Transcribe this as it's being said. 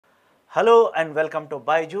Hello and welcome to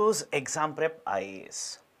BYJU'S Exam Prep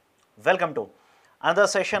IAS. Welcome to another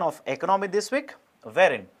session of economy this week,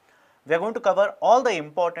 wherein we are going to cover all the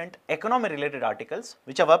important economy related articles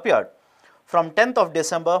which have appeared from 10th of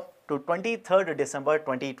December to 23rd December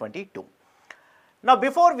 2022. Now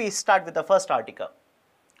before we start with the first article,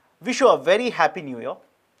 wish you a very happy new year,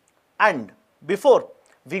 and before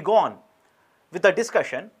we go on with the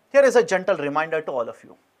discussion, here is a gentle reminder to all of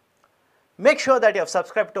you. Make sure that you have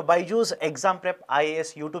subscribed to BYJU'S Exam Prep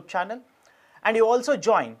IAS YouTube channel, and you also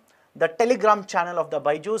join the Telegram channel of the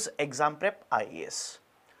BYJU'S Exam Prep IAS.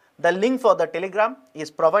 The link for the Telegram is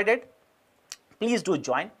provided. Please do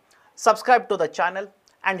join, subscribe to the channel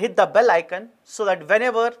and hit the bell icon so that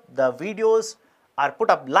whenever the videos are put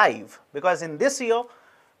up live, because in this year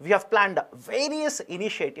we have planned various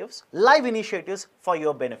initiatives, live initiatives for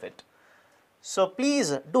your benefit. So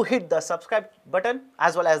please do hit the subscribe button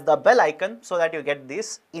as well as the bell icon so that you get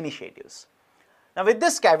these initiatives. Now with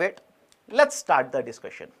this caveat, let's start the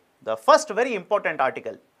discussion. The first very important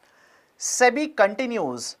article, SEBI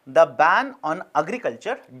continues the ban on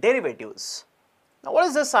agriculture derivatives. Now what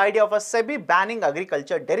is this idea of a SEBI banning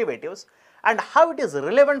agriculture derivatives and how it is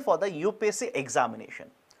relevant for the UPSC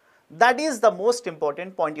examination? That is the most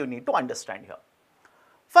important point you need to understand here.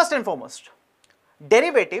 First and foremost,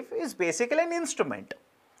 derivative is basically an instrument.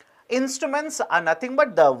 Instruments are nothing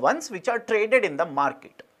but the ones which are traded in the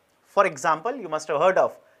market. For example, you must have heard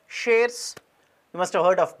of shares, you must have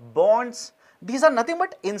heard of bonds. These are nothing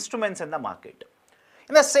but instruments in the market.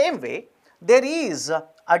 In the same way, there is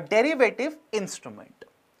a derivative instrument.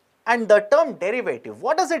 And the term derivative,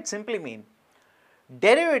 what does it simply mean?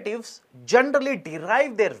 Derivatives generally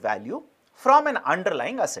derive their value from an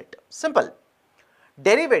underlying asset. Simple.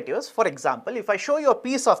 Derivatives, for example, if I show you a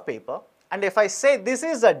piece of paper and if I say this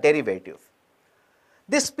is a derivative,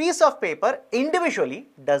 this piece of paper individually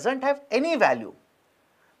doesn't have any value,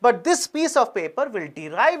 but this piece of paper will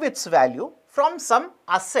derive its value from some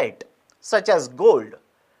asset such as gold,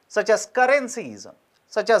 such as currencies,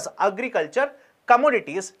 such as agriculture,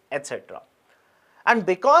 commodities, etc. And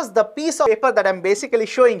because the piece of paper that I am basically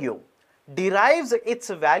showing you derives its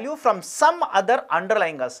value from some other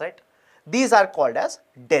underlying asset, these are called as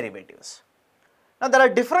derivatives. Now there are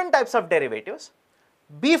different types of derivatives.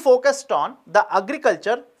 Be focused on the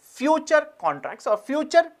agriculture future contracts or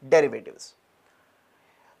future derivatives.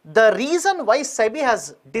 The reason why SEBI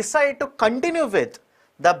has decided to continue with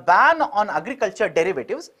the ban on agriculture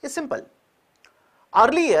derivatives is simple.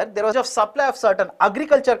 Earlier there was a supply of certain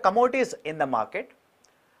agriculture commodities in the market,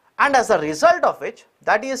 and as a result of which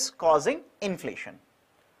that is causing inflation.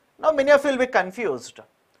 Now many of you will be confused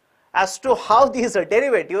as to how these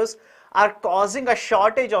derivatives are causing a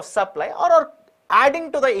shortage of supply or are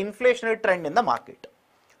adding to the inflationary trend in the market.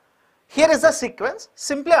 Here is the sequence.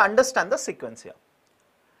 Simply understand the sequence here.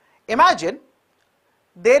 Imagine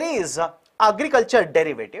there is an agriculture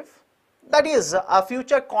derivative, that is a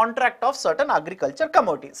future contract of certain agriculture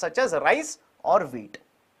commodities such as rice or wheat.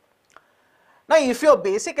 Now if you are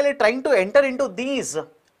basically trying to enter into these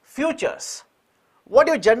futures, what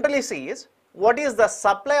you generally see is what is the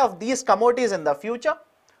supply of these commodities in the future,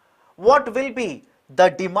 what will be the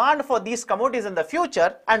demand for these commodities in the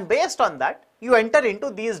future, and based on that you enter into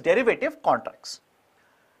these derivative contracts.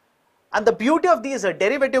 And the beauty of these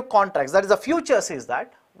derivative contracts, that is the futures, is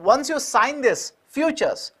that once you sign this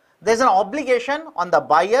futures, there is an obligation on the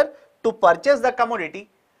buyer to purchase the commodity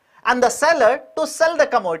and the seller to sell the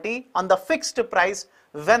commodity on the fixed price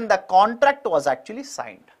when the contract was actually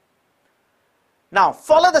signed. Now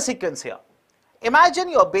follow the sequence here. Imagine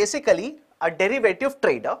you are basically a derivative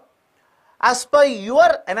trader. As per your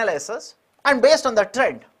analysis and based on the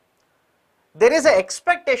trend, there is an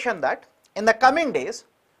expectation that in the coming days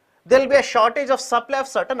there will be a shortage of supply of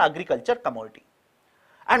certain agriculture commodity.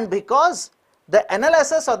 And because the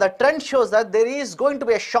analysis or the trend shows that there is going to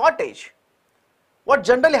be a shortage, what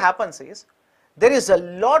generally happens is there is a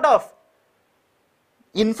lot of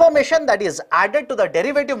information that is added to the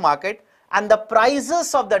derivative market, and the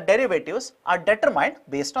prices of the derivatives are determined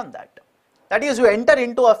based on that. That is, you enter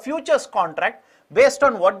into a futures contract based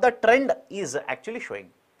on what the trend is actually showing.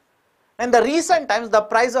 In the recent times, the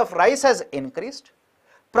price of rice has increased,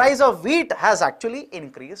 price of wheat has actually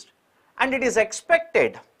increased, and it is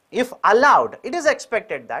expected, if allowed, it is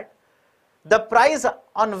expected that the price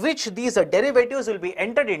on which these derivatives will be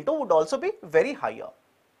entered into would also be very higher.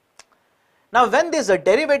 Now when these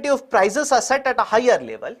derivative prices are set at a higher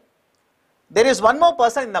level, there is one more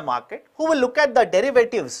person in the market who will look at the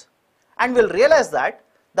derivatives and will realize that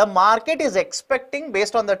the market is expecting,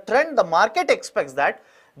 based on the trend, the market expects that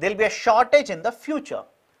there will be a shortage in the future.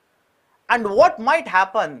 And what might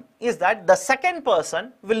happen is that the second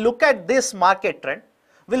person will look at this market trend,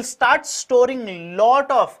 will start storing lot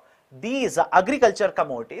of these agriculture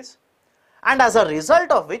commodities, and as a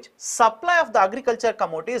result of which supply of the agriculture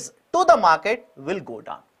commodities to the market will go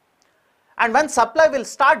down. And when supply will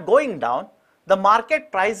start going down, the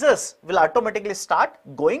market prices will automatically start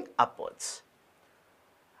going upwards.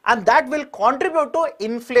 And that will contribute to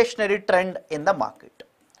inflationary trend in the market.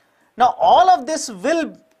 Now all of this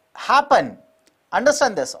will happen,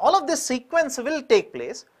 understand this, all of this sequence will take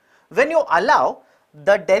place when you allow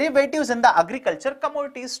the derivatives in the agriculture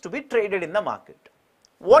commodities to be traded in the market.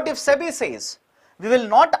 What if SEBI says we will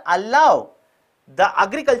not allow the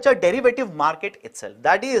agriculture derivative market itself,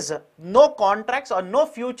 that is no contracts or no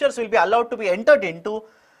futures will be allowed to be entered into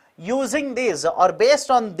using these or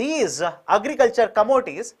based on these agriculture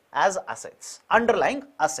commodities as assets, underlying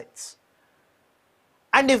assets.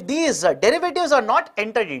 And if these derivatives are not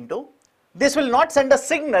entered into, this will not send a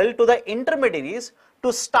signal to the intermediaries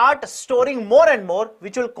to start storing more and more,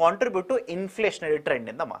 which will contribute to inflationary trend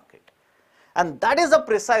in the market. And that is the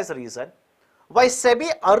precise reason why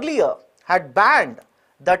SEBI earlier had banned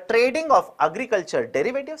the trading of agriculture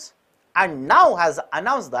derivatives and now has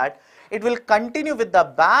announced that it will continue with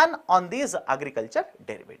the ban on these agriculture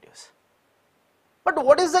derivatives. But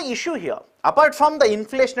what is the issue here? Apart from the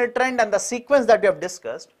inflationary trend and the sequence that we have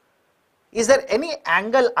discussed, is there any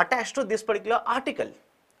angle attached to this particular article?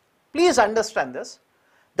 Please understand this.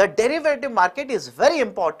 The derivative market is very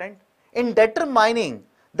important in determining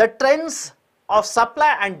the trends of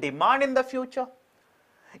supply and demand in the future.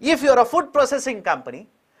 If you are a food processing company,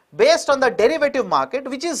 based on the derivative market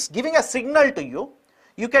which is giving a signal to you,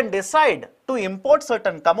 you can decide to import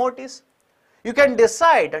certain commodities. You can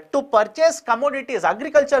decide to purchase commodities,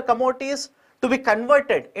 agriculture commodities to be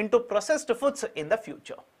converted into processed foods in the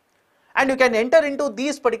future. And you can enter into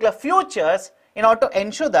these particular futures in order to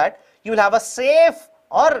ensure that you will have a safe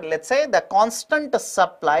or let's say the constant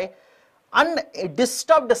supply,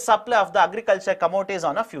 undisturbed supply of the agriculture commodities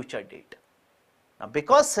on a future date. Now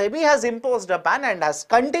because SEBI has imposed a ban and has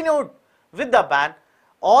continued with the ban,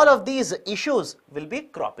 all of these issues will be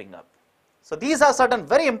cropping up. So these are certain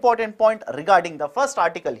very important points regarding the first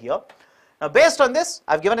article here. Now based on this,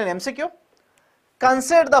 I have given an MCQ.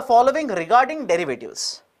 Consider the following regarding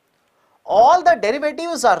derivatives. All the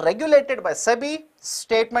derivatives are regulated by SEBI.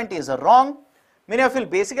 Statement is wrong. Many of you will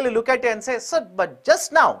basically look at it and say, sir, but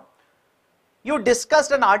just now you discussed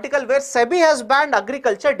an article where SEBI has banned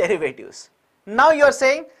agriculture derivatives. Now you are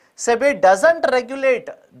saying SEBI doesn't regulate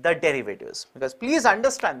the derivatives, because please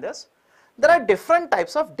understand this, there are different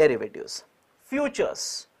types of derivatives,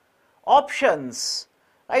 futures, options,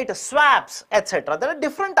 right, swaps, etc. There are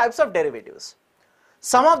different types of derivatives.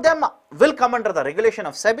 Some of them will come under the regulation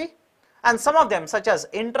of SEBI and some of them such as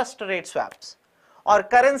interest rate swaps or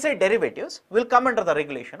currency derivatives will come under the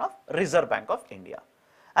regulation of Reserve Bank of India.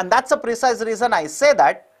 And that's the precise reason I say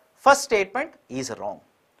that first statement is wrong.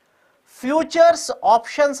 Futures,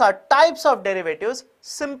 options are types of derivatives.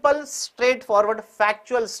 Simple, straightforward,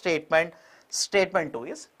 factual statement. Statement 2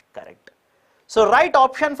 is correct. So right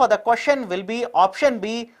option for the question will be option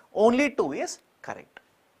B, only 2 is correct.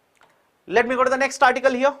 Let me go to the next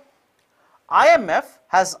article here. IMF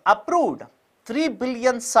has approved 3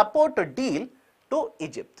 billion support deal to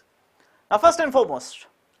Egypt. Now first and foremost,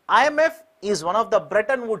 IMF is one of the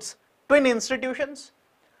Bretton Woods twin institutions.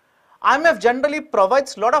 IMF generally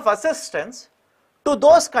provides a lot of assistance to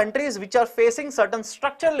those countries which are facing certain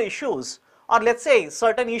structural issues or let's say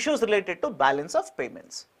certain issues related to balance of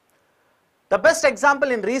payments. The best example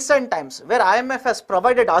in recent times where IMF has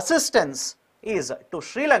provided assistance is to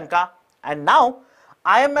Sri Lanka, and now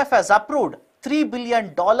IMF has approved $3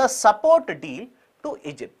 billion support deal to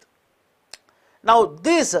Egypt. Now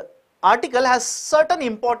this article has certain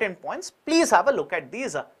important points. Please have a look at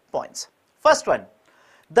these points. First one,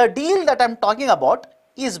 the deal that I am talking about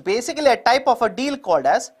is basically a type of a deal called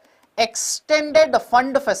as Extended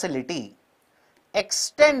Fund Facility.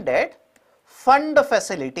 Extended Fund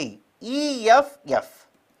Facility, EFF.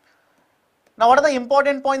 Now what are the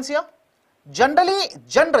important points here?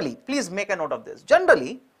 Generally, please make a note of this.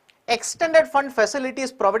 Generally, extended fund facility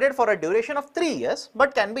is provided for a duration of 3 years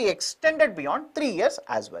but can be extended beyond 3 years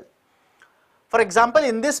as well. For example,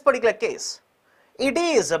 in this particular case, it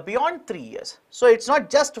is beyond 3 years. So it's not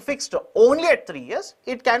just fixed only at 3 years,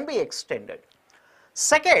 it can be extended.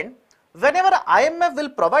 Second, whenever IMF will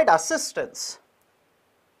provide assistance,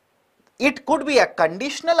 it could be a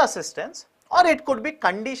conditional assistance or it could be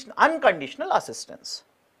unconditional assistance.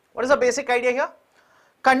 What is the basic idea here?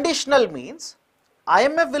 Conditional means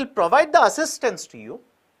IMF will provide the assistance to you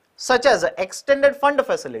such as an extended fund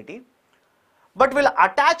facility but will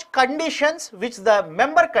attach conditions which the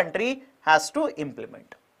member country has to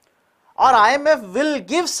implement. Or IMF will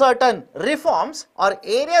give certain reforms or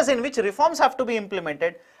areas in which reforms have to be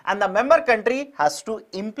implemented, and the member country has to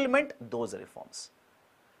implement those reforms.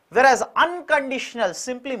 Whereas unconditional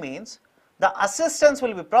simply means the assistance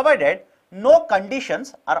will be provided, no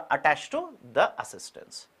conditions are attached to the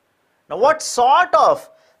assistance. Now, what sort of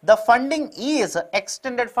the funding is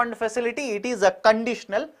extended fund facility? It is a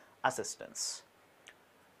conditional assistance.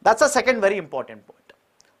 That's a second very important point.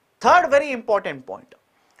 Third very important point.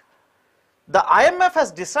 The IMF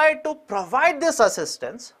has decided to provide this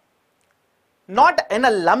assistance not in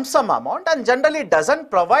a lump sum amount, and generally doesn't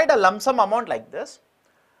provide a lump sum amount like this.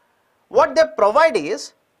 What they provide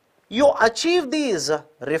is, you achieve these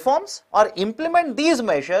reforms or implement these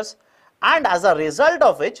measures, and as a result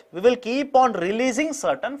of which we will keep on releasing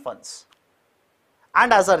certain funds.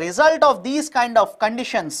 And as a result of these kind of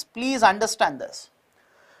conditions, please understand this,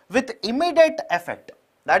 with immediate effect,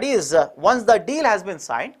 that is once the deal has been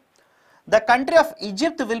signed, the country of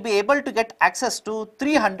Egypt will be able to get access to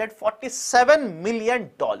 $347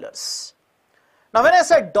 million. Now when I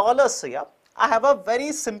said dollars here, I have a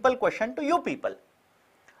very simple question to you people.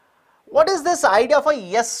 What is this idea of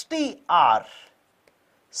a STR?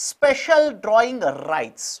 Special drawing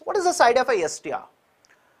rights. What is this idea of a STR?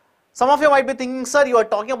 Some of you might be thinking, sir, you are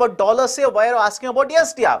talking about dollars here, why are you asking about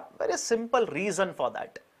STR? Very simple reason for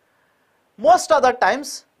that. Most other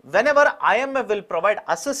times, whenever IMF will provide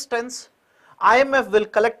assistance, IMF will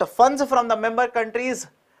collect funds from the member countries,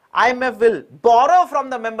 IMF will borrow from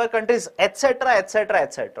the member countries, etc., etc.,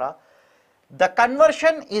 etc. The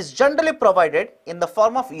conversion is generally provided in the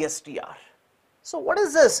form of STR. So what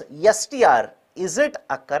is this STR? Is it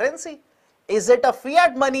a currency? Is it a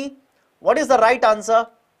fiat money? What is the right answer?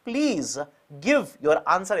 Please give your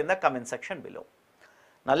answer in the comment section below.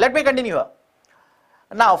 Now let me continue here.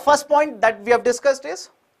 Now first point that we have discussed is,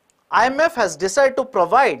 IMF has decided to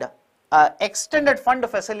provide an extended fund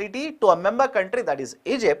facility to a member country, that is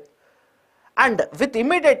Egypt, and with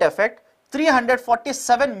immediate effect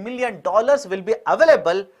 $347 million will be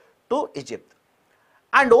available to Egypt,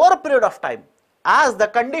 and over a period of time, as the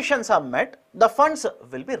conditions are met, the funds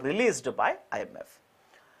will be released by IMF.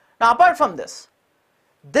 Now apart from this,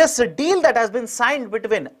 this deal that has been signed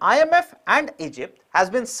between IMF and Egypt has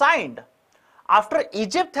been signed after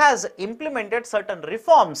Egypt has implemented certain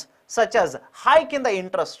reforms such as hike in the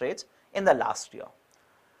interest rates in the last year.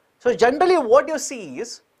 So generally what you see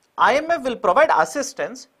is, IMF will provide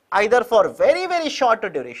assistance either for very short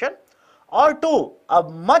duration or to a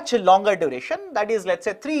much longer duration, that is, let's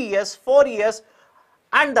say 3 years, 4 years,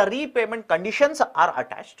 and the repayment conditions are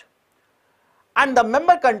attached. And the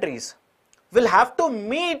member countries will have to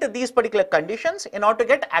meet these particular conditions in order to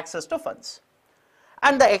get access to funds.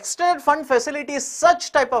 And the extended fund facility is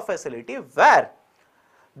such type of facility where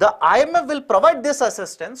the IMF will provide this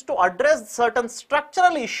assistance to address certain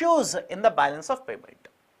structural issues in the balance of payment.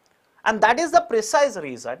 And that is the precise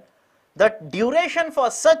reason that duration for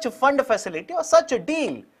such fund facility or such a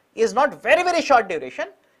deal is not very short duration.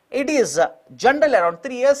 It is generally around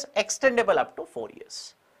 3 years, extendable up to 4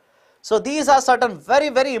 years. So these are certain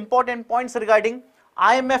very important points regarding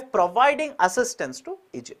IMF providing assistance to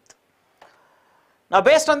Egypt. Now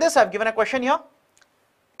based on this, I have given a question here.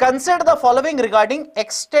 Consider the following regarding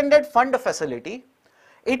extended fund facility.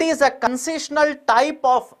 It is a concessional type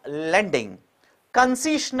of lending.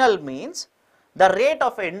 Concessional means the rate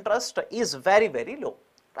of interest is very low,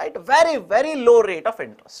 right? Very low rate of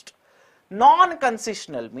interest.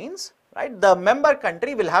 Non-concessional means, right, the member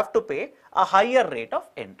country will have to pay a higher rate of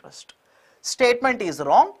interest. Statement is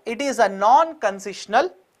wrong. It is a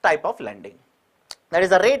non-concessional type of lending. That is,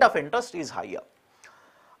 the rate of interest is higher.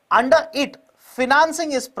 Under it,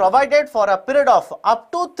 financing is provided for a period of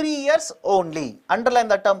up to 3 years only. Underline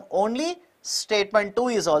the term only. Statement 2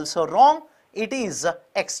 is also wrong. It is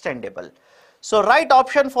extendable. So right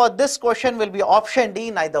option for this question will be option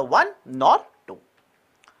D, neither 1 nor 2.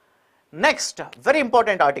 Next, very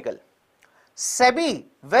important article. SEBI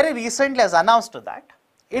very recently has announced that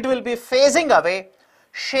it will be phasing away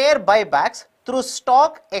share buybacks through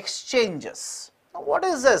stock exchanges. Now what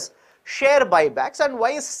is this share buybacks, and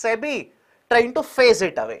why is SEBI trying to phase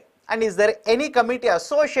it away? And is there any committee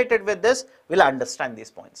associated with this? We'll understand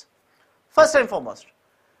these points. First and foremost,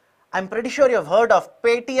 I'm pretty sure you have heard of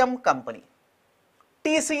Paytm company,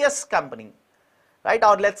 TCS company, right?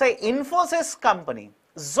 Or let's say Infosys company,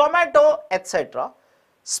 Zomato, etc.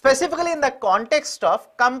 Specifically in the context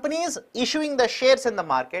of companies issuing the shares in the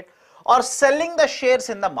market or selling the shares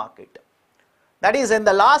in the market. That is, in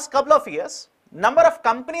the last couple of years, number of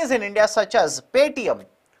companies in India such as Paytm,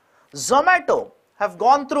 Zomato have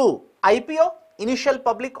gone through IPO, initial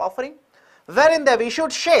public offering, wherein they have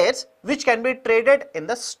issued shares which can be traded in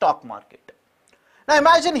the stock market. Now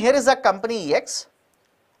imagine here is a company X,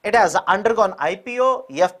 it has undergone IPO,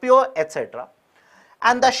 FPO, etc.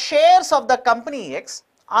 and the shares of the company X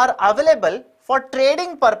are available for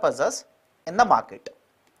trading purposes in the market.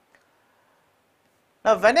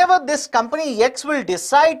 Now whenever this company X will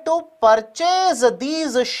decide to purchase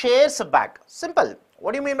these shares back, simple.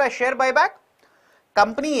 What do you mean by share buyback?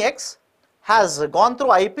 Company X has gone through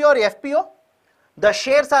IPO or FPO. The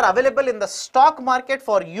shares are available in the stock market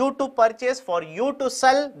for you to purchase, for you to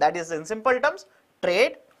sell, that is in simple terms,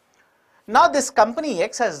 trade. Now this company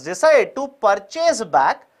X has decided to purchase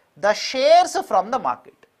back the shares from the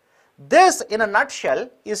market. This in a nutshell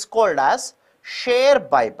is called as share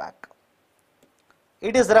buyback.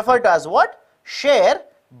 It is referred to as what? Share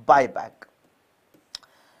buyback.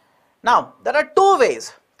 Now, there are two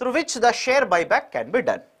ways through which the share buyback can be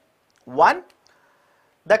done. One,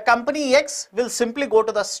 the company X will simply go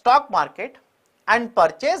to the stock market and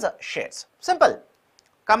purchase shares. Simple.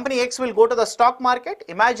 Company X will go to the stock market.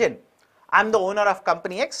 Imagine, I am the owner of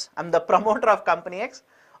company X, I am the promoter of company X,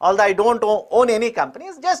 although I don't own any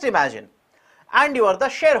companies, just imagine. And you are the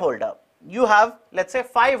shareholder. You have, let's say,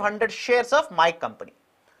 500 shares of my company.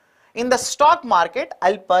 In the stock market,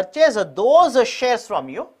 I'll purchase those shares from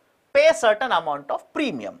you, pay a certain amount of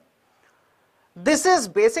premium. This is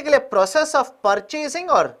basically a process of purchasing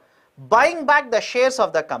or buying back the shares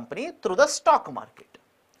of the company through the stock market.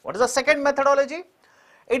 What is the second methodology?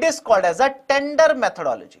 It is called as a tender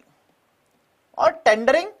methodology or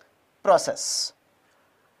tendering process.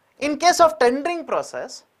 In case of tendering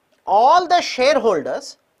process, all the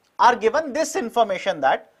shareholders are given this information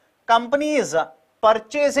that company is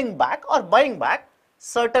purchasing back or buying back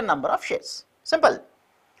certain number of shares. Simple.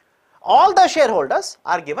 All the shareholders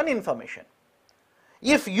are given information.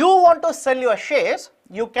 If you want to sell your shares,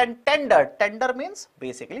 you can tender. Tender means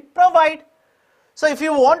basically provide. So if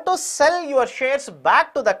you want to sell your shares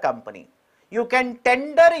back to the company, you can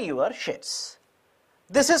tender your shares.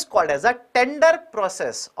 This is called as a tender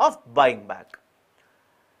process of buying back.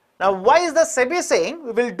 Now why is the SEBI saying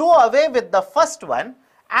we will do away with the first one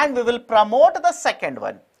and we will promote the second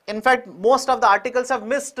one? In fact, most of the articles have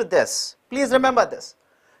missed this. Please remember this.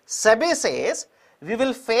 SEBI says we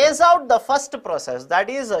will phase out the first process, that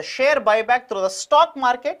is a share buyback through the stock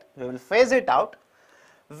market. We will phase it out,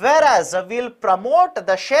 whereas we will promote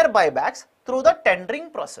the share buybacks through the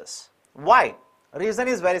tendering process. Why? Reason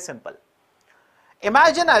is very simple.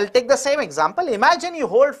 Imagine, I will take the same example. Imagine you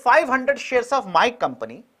hold 500 shares of my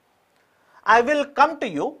company. I will come to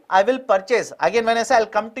you, I will purchase. Again, when I say I will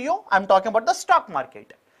come to you, I am talking about the stock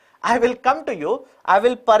market. I will come to you, I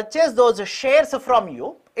will purchase those shares from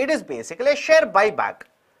you. It is basically a share buyback.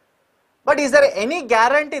 But is there any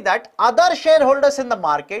guarantee that other shareholders in the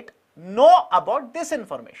market know about this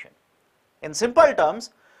information? In simple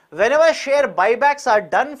terms, whenever share buybacks are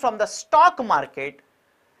done from the stock market,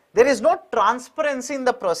 there is no transparency in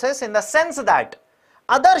the process, in the sense that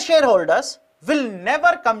other shareholders will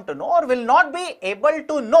never come to know or will not be able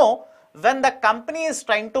to know when the company is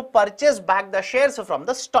trying to purchase back the shares from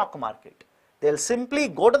the stock market. They'll simply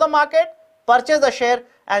go to the market, purchase the share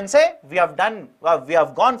and say we have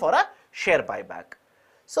gone for a share buyback.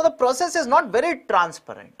 So the process is not very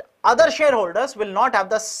transparent. Other shareholders will not have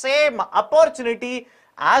the same opportunity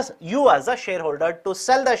as you as a shareholder to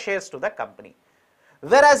sell the shares to the company.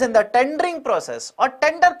 Whereas in the tendering process or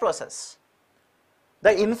tender process,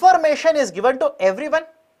 the information is given to everyone,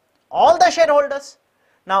 all the shareholders.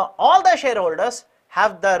 Now all the shareholders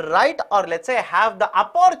have the right, or let's say have the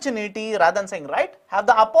opportunity, rather than saying right, have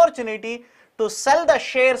the opportunity to sell the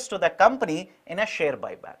shares to the company in a share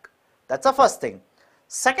buyback. That's the first thing.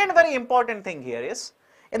 Second very important thing here is,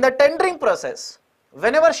 in the tendering process,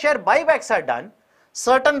 whenever share buybacks are done,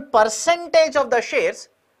 certain percentage of the shares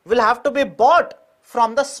will have to be bought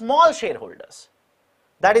from the small shareholders.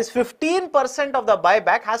 That is 15% of the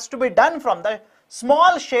buyback has to be done from the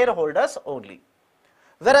small shareholders only.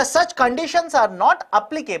 Whereas such conditions are not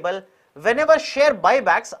applicable whenever share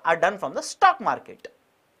buybacks are done from the stock market.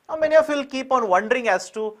 Now many of you will keep on wondering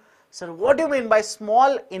as to, sir, what do you mean by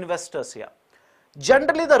small investors here?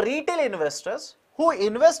 Generally the retail investors who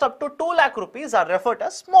invest up to 2 lakh rupees are referred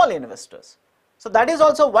as small investors. So that is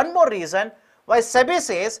also one more reason why SEBI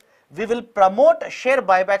says we will promote share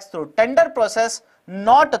buybacks through tender process,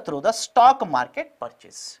 not through the stock market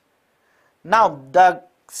purchase. Now the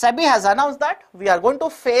SEBI has announced that we are going to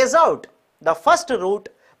phase out the first route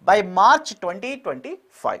by March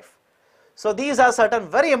 2025. So these are certain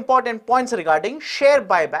very important points regarding share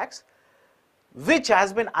buybacks. which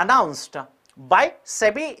has been announced by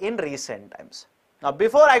SEBI in recent times. Now,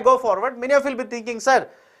 before I go forward, many of you will be thinking, sir,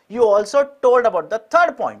 you also told about the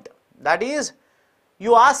third point. That is,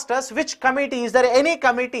 you asked us which committee, is there any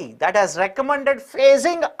committee that has recommended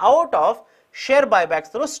phasing out of share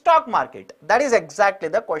buybacks through stock market? That is exactly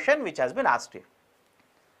the question which has been asked here.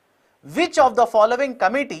 Which of the following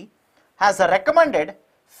committee has recommended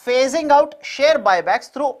phasing out share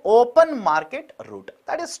buybacks through open market route,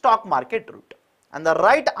 that is stock market route? And the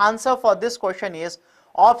right answer for this question is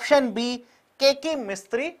option B, KK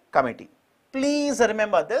Mistry committee. Please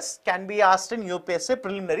remember, this can be asked in UPSC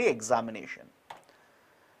preliminary examination.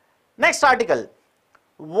 Next article,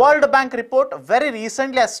 World Bank report very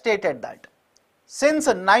recently has stated that since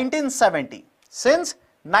 1970,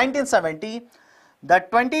 the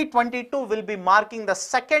 2022 will be marking the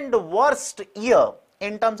second worst year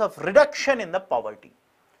in terms of reduction in the poverty.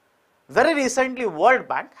 Very recently, World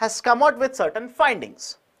Bank has come out with certain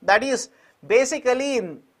findings. That is, basically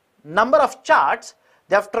in number of charts,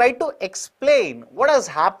 they have tried to explain what has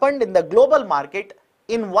happened in the global market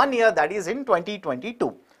in 1 year, that is in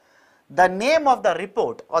 2022. The name of the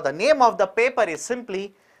report or the name of the paper is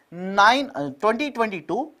simply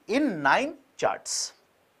 2022 in 9 charts.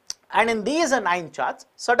 And in these 9 charts,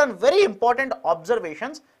 certain very important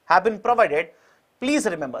observations have been provided. Please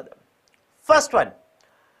remember them. First one,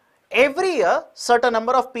 every year certain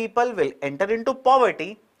number of people will enter into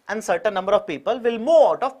poverty and certain number of people will move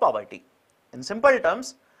out of poverty. In simple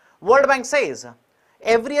terms, World Bank says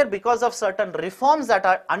every year, because of certain reforms that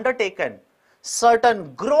are undertaken,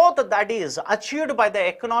 certain growth that is achieved by the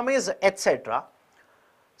economies, etc.,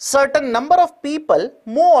 certain number of people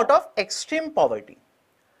move out of extreme poverty.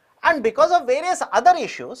 And because of various other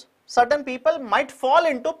issues, certain people might fall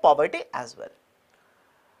into poverty as well.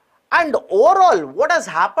 And overall, what has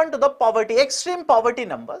happened to the poverty, extreme poverty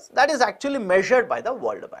numbers, that is actually measured by the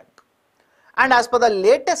World Bank. And as per the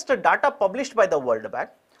latest data published by the World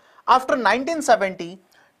Bank, after 1970,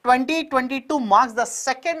 2022 marks the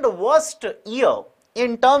second worst year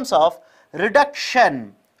in terms of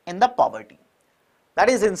reduction in the poverty. That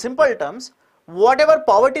is, in simple terms, whatever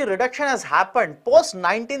poverty reduction has happened post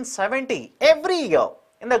 1970 every year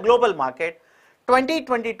in the global market,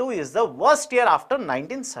 2022 is the worst year after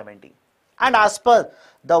 1970. And as per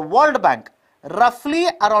the World Bank, roughly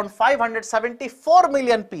around 574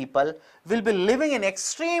 million people will be living in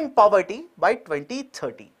extreme poverty by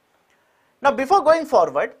 2030. Now, before going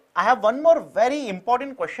forward, I have one more very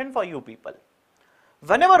important question for you people.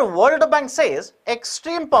 Whenever World Bank says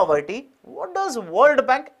extreme poverty, what does World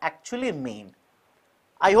Bank actually mean?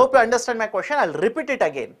 I hope you understand my question. I'll repeat it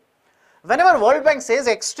again. Whenever World Bank says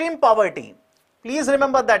extreme poverty, please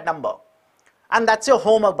remember that number. And that's your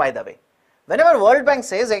homework, by the way. Whenever World Bank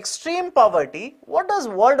says extreme poverty, what does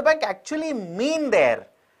World Bank actually mean there?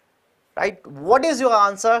 Right? What is your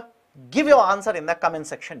answer? Give your answer in the comment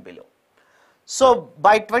section below. So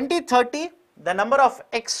by 2030, the number of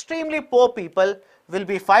extremely poor people will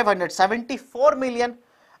be 574 million,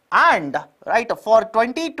 and right, for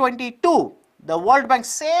 2022, the World Bank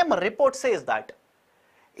same report says that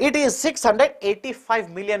it is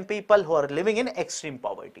 685 million people who are living in extreme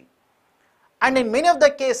poverty. And in many of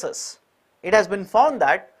the cases, it has been found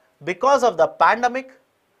that because of the pandemic,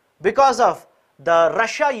 because of the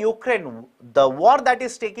Russia-Ukraine, the war that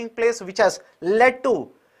is taking place, which has led to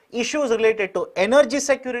issues related to energy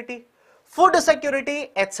security, food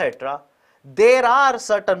security, etc., there are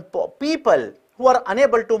certain people who are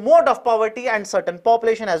unable to move out of poverty, and certain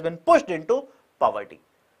population has been pushed into poverty.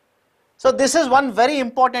 So this is one very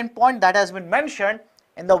important point that has been mentioned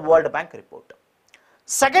in the World Bank report.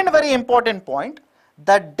 Second very important point,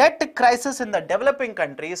 the debt crisis in the developing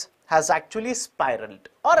countries has actually spiraled,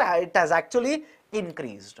 or it has actually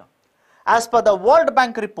increased. As per the World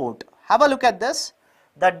Bank report, have a look at this.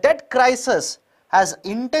 The debt crisis has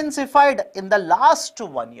intensified in the last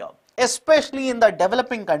 1 year, especially in the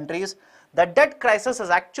developing countries. The debt crisis has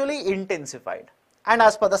actually intensified. And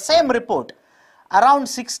as per the same report, around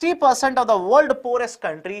 60% of the world poorest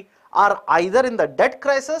country are either in the debt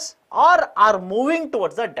crisis or are moving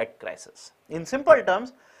towards the debt crisis. In simple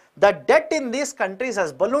terms, the debt in these countries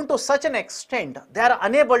has ballooned to such an extent they are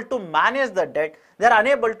unable to manage the debt, they are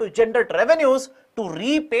unable to generate revenues to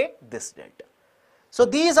repay this debt. So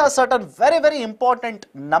these are certain very important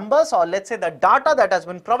numbers, or let's say the data that has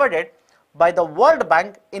been provided by the World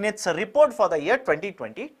Bank in its report for the year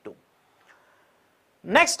 2022.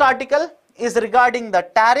 Next article is regarding the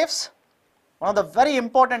tariffs. One of the very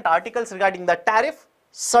important articles regarding the tariff.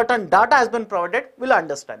 Certain data has been provided, we'll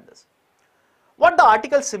understand this. What the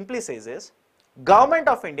article simply says is, Government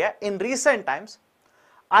of India in recent times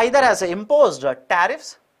either has imposed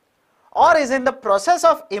tariffs or is in the process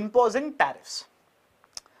of imposing tariffs.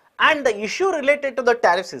 And the issue related to the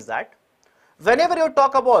tariffs is that whenever you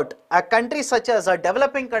talk about a country such as a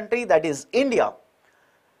developing country, that is India,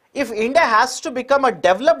 if India has to become a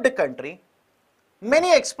developed country,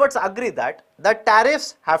 many experts agree that the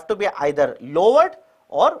tariffs have to be either lowered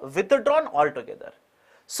or withdrawn altogether,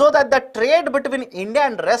 so that the trade between India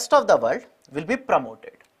and rest of the world will be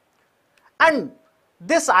promoted. And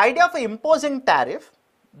this idea of imposing tariff,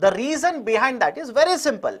 the reason behind that is very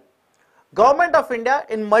simple. Government of India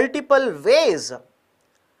in multiple ways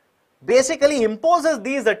basically imposes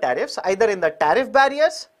these tariffs either in the tariff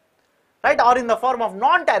barriers, right, or in the form of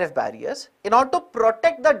non-tariff barriers in order to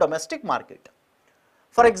protect the domestic market.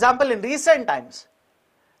 For example, in recent times,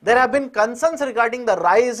 there have been concerns regarding the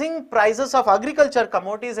rising prices of agriculture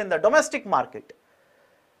commodities in the domestic market.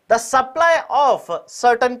 The supply of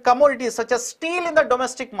certain commodities such as steel in the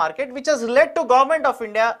domestic market, which has led to Government of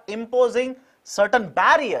India imposing certain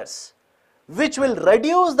barriers which will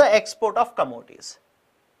reduce the export of commodities.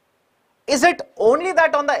 Is it only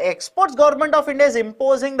that on the exports Government of India is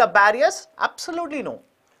imposing the barriers? Absolutely no.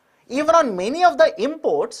 Even on many of the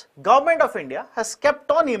imports, Government of India has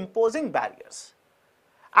kept on imposing barriers.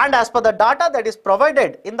 And as per the data that is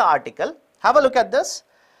provided in the article, have a look at this.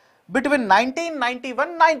 Between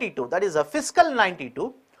 1991-92, that is a fiscal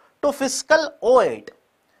 92 to fiscal 08,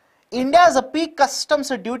 India's peak customs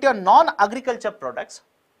duty on non-agriculture products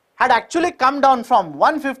had actually come down from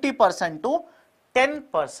 150% to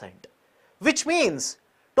 10%, which means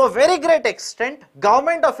to a very great extent,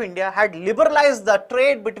 Government of India had liberalized the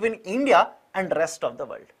trade between India and rest of the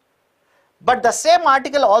world. But the same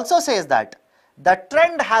article also says that the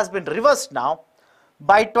trend has been reversed now.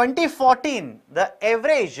 By 2014, the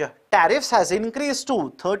average tariffs has increased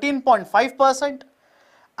to 13.5%,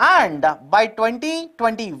 and by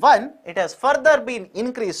 2021, it has further been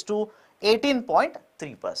increased to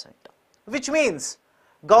 18.3%, which means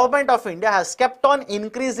Government of India has kept on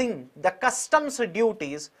increasing the customs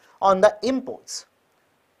duties on the imports.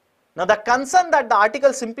 Now, the concern that the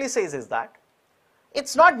article simply says is that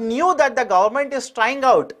it's not new that the government is trying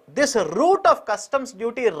out this route of customs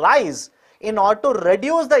duty rise in order to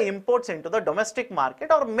reduce the imports into the domestic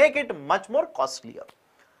market or make it much more costlier.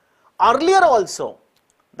 Earlier also,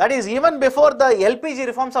 that is even before the LPG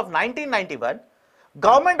reforms of 1991,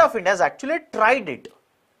 Government of India has actually tried it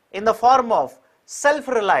in the form of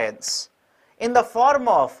self-reliance, in the form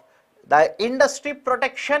of the industry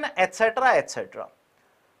protection, etc., etc.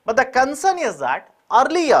 But the concern is that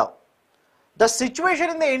earlier, the situation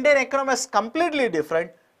in the Indian economy is completely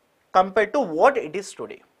different compared to what it is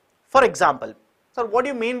today. For example, sir, what do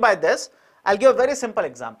you mean by this? I'll give a very simple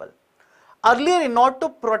example. Earlier, in order to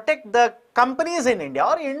protect the companies in India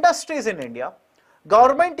or industries in India,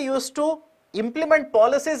 government used to implement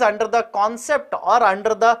policies under the concept or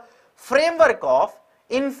under the framework of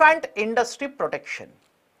infant industry protection.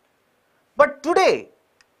 But today,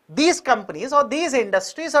 these companies or these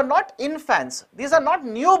industries are not infants, these are not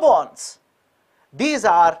newborns. These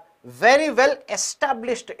are very well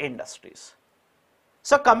established industries.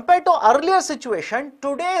 So compared to earlier situation,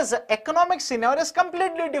 today's economic scenario is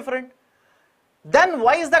completely different. Then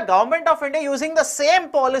why is the Government of India using the same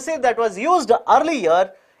policy that was used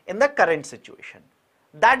earlier in the current situation?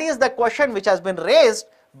 That is the question which has been raised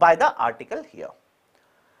by the article here.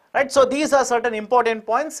 Right, so these are certain important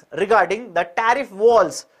points regarding the tariff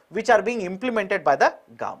walls which are being implemented by the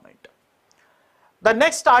government. The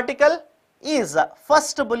next article is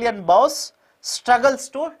First Bullion Boss Struggles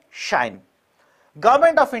to Shine.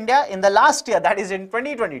 Government of India in the last year, that is in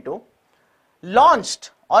 2022,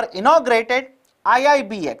 launched or inaugurated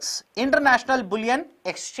IIBX, International Bullion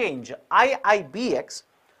Exchange, IIBX,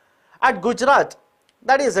 at Gujarat,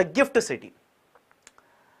 that is a gift city.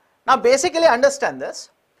 Now basically understand this,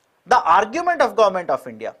 the argument of Government of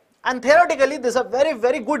India, and theoretically this is a very,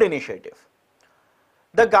 very good initiative.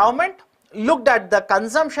 The government looked at the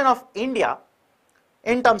consumption of India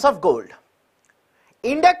in terms of gold.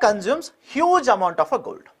 India consumes huge amount of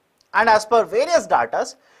gold, and as per various data,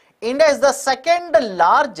 India is the second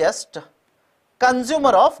largest consumer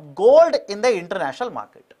of gold in the international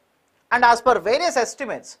market. And as per various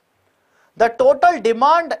estimates, the total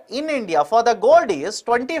demand in India for the gold is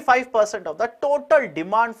 25% of the total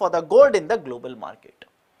demand for the gold in the global market.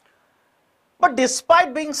 But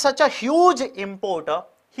despite being such a huge importer,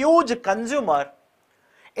 huge consumer,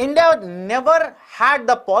 India never had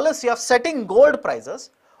the policy of setting gold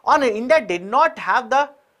prices, or India did not have the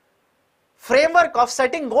framework of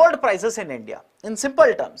setting gold prices in India. In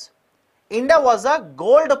simple terms, India was a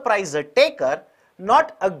gold price taker,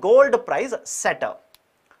 not a gold price setter.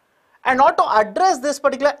 And not to address this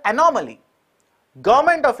particular anomaly,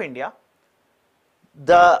 Government of India,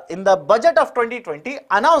 in the budget of 2020,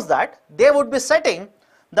 announced that they would be setting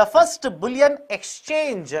the first bullion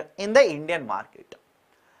exchange in the Indian market.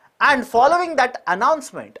 And following that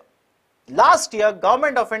announcement, last year,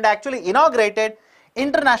 Government of India actually inaugurated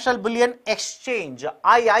International Bullion Exchange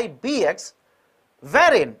IIBX,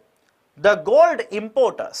 wherein the gold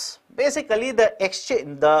importers, basically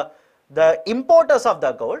the importers of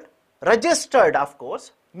the gold, registered of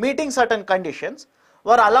course, meeting certain conditions,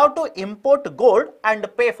 were allowed to import gold and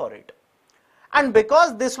pay for it. And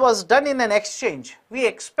because this was done in an exchange, we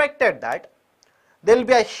expected that there will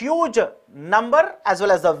be a huge number as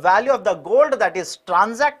well as the value of the gold that is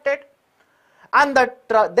transacted, and that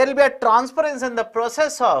there will be a transparency in the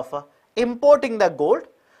process of importing the gold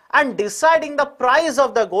and deciding the price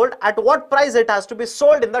of the gold, at what price it has to be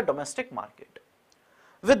sold in the domestic market.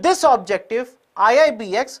 With this objective,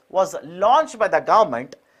 IIBX was launched by the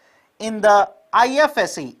government in the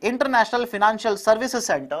IFSC, International Financial Services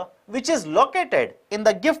Center, which is located in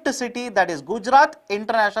the GIFT city, that is Gujarat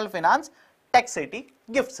International Finance Tech City,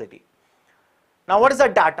 GIFT city. Now what is the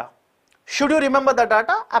data? Should you remember the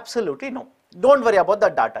data? Absolutely no. Don't worry about the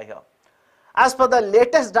data here. As per the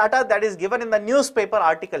latest data that is given in the newspaper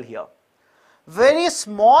article here, very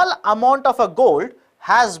small amount of a gold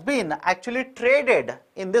has been actually traded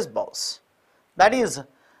in this bourse. That is,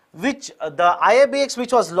 which the IIBX,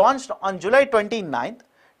 which was launched on July 29th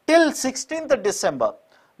till 16th December,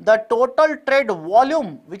 the total trade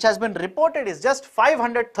volume which has been reported is just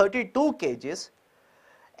 532 kgs,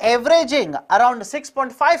 averaging around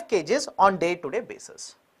 6.5 kgs on day-to-day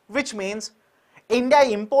basis, which means India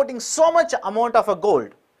importing so much amount of a gold.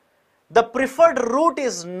 The preferred route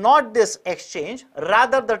is not this exchange,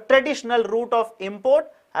 rather the traditional route of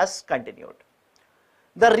import has continued.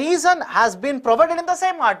 The reason has been provided in the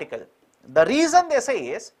same article. The reason they say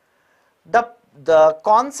is the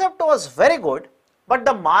concept was very good, but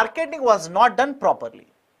the marketing was not done properly.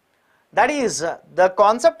 That is, the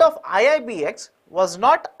concept of IIBX was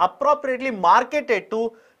not appropriately marketed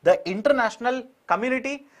to the international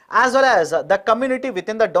community as well as the community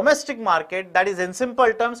within the domestic market. That is, in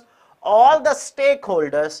simple terms, all the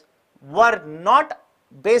stakeholders were not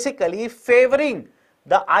basically favoring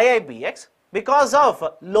the IIBX because of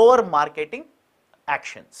lower marketing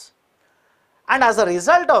actions. And as a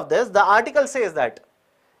result of this, the article says that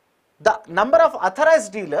the number of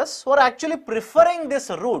authorized dealers who are actually preferring this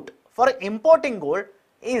route for importing gold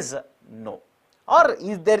is no. Or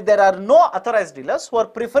there are no authorized dealers who are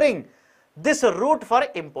preferring this route for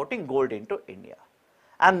importing gold into India.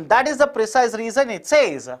 And that is the precise reason it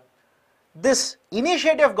says this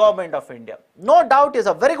initiative of Government of India, no doubt, is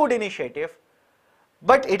a very good initiative,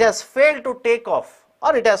 but it has failed to take off,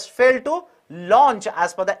 or it has failed to launch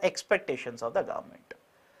as per the expectations of the government.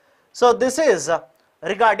 So this is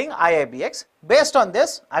regarding IIBX. Based on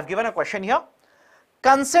this, I have given a question here.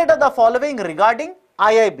 Consider the following regarding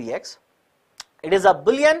IIBX. It is a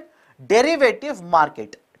bullion derivative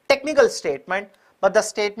market. Technical statement, but the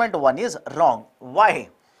statement 1 is wrong. Why?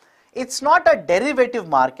 It's not a derivative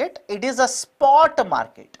market, it is a spot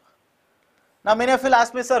market. Now many of you will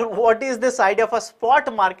ask me, sir, what is this idea of a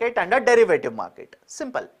spot market and a derivative market?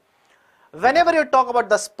 Simple. Whenever you talk about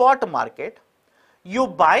the spot market, you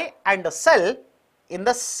buy and sell in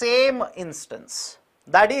the same instance.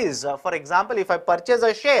 That is, for example, if I purchase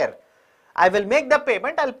a share, I will make the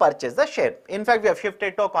payment, I will purchase the share. In fact, we have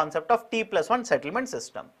shifted to a concept of T+1 settlement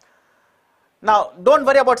system. Now, don't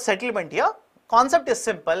worry about settlement here. Concept is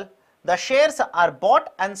simple. The shares are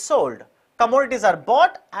bought and sold. Commodities are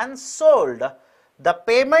bought and sold. The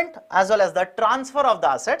payment as well as the transfer of the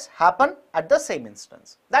assets happen at the same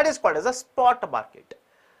instance. That is called as a spot market.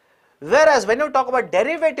 Whereas when you talk about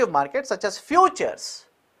derivative markets such as futures,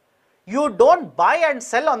 you don't buy and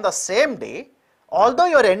sell on the same day. Although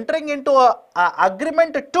you are entering into an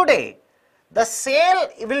agreement today, the sale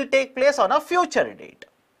will take place on a future date.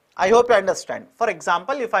 I hope you understand. For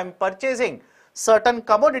example, if I am purchasing certain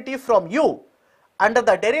commodity from you under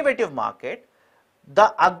the derivative market,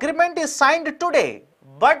 the agreement is signed today,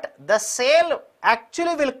 but the sale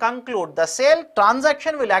actually will conclude, the sale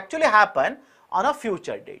transaction will actually happen on a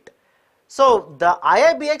future date. So the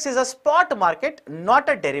IIBX is a spot market, not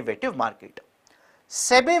a derivative market.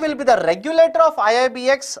 SEBI will be the regulator of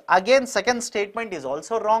IIBX. Again, second statement is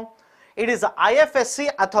also wrong. It is the IFSC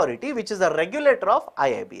authority which is the regulator of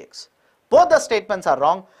IIBX. Both the statements are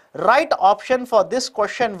wrong. Right option for this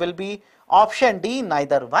question will be option D,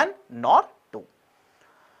 neither 1 nor 2.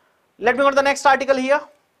 Let me go to the next article here.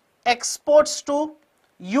 Exports to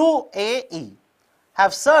UAE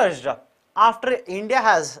have surged after India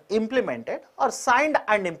has implemented or signed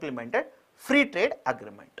and implemented free trade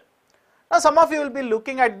agreement. Now some of you will be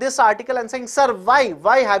looking at this article and saying, sir,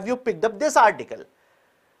 why have you picked up this article?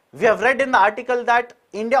 We have read in the article that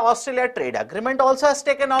India-Australia trade agreement also has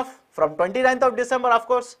taken off from 29th of December, of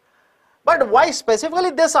course. But why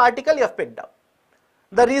specifically this article you have picked up?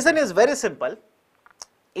 The reason is very simple.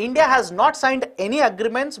 India has not signed any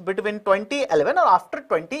agreements between 2011 or after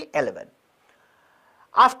 2011.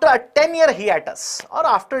 After a 10-year hiatus or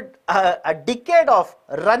after a decade of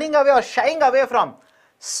running away or shying away from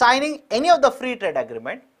signing any of the free trade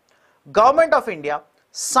agreement, Government of India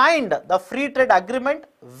signed the free trade agreement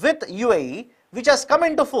with UAE, which has come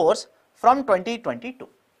into force from 2022.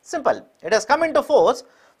 Simple. It has come into force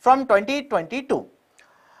from 2022.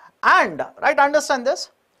 And right, understand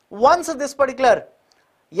this. Once this particular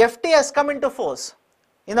FTA has come into force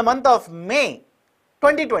in the month of May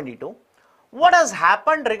 2022, what has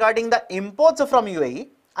happened regarding the imports from UAE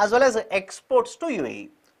as well as exports to UAE?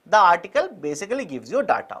 The article basically gives you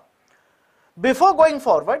data. Before going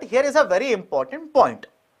forward, here is a very important point.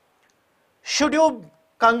 Should you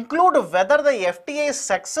conclude whether the FTA is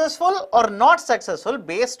successful or not successful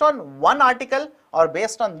based on one article or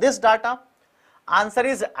based on this data? Answer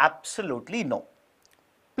is absolutely no.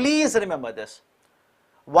 Please remember this.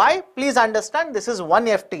 Why? Please understand, this is one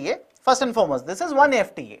FTA. First and foremost, this is one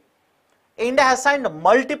FTA. India has signed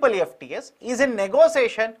multiple FTAs, is in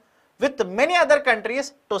negotiation with many other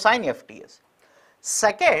countries to sign FTAs.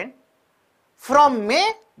 Second, from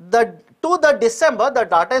May to the December, the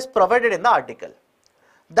data is provided in the article.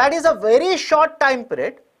 That is a very short time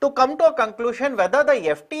period to come to a conclusion whether the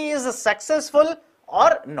FTA is successful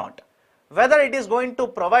or not. Whether it is going to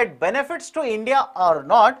provide benefits to India or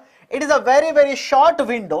not, it is a very short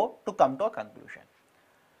window to come to a conclusion.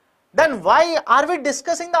 Then why are we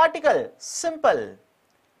discussing the article? Simple.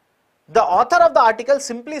 The author of the article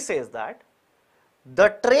simply says that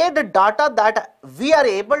the trade data that we are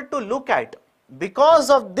able to look at because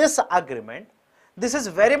of this agreement, this is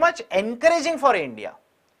very much encouraging for India.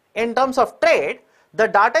 In terms of trade, the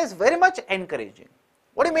data is very much encouraging.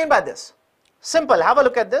 What do you mean by this? Simple, have a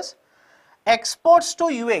look at this. Exports to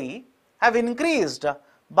UAE have increased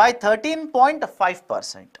by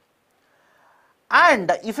 13.5%.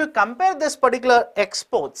 And if you compare this particular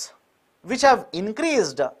exports, which have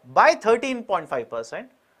increased by 13.5%,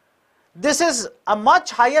 this is a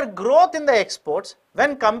much higher growth in the exports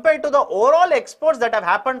when compared to the overall exports that have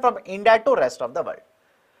happened from India to rest of the world.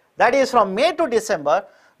 That is, from May to December,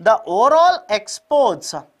 the overall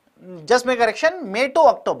exports, just make a correction, May to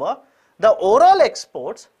October, the overall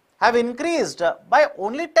exports have increased by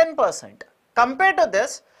only 10%. Compared to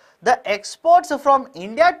this, the exports from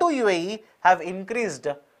India to UAE have increased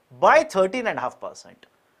by 13.5%.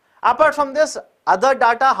 Apart from this, other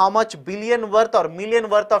data, how much billion worth or million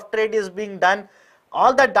worth of trade is being done,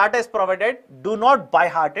 all that data is provided. Do not by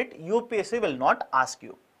heart it. UPSC will not ask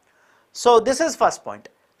you. So this is first point.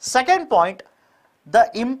 Second point,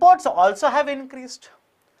 the imports also have increased.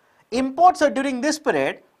 Imports during this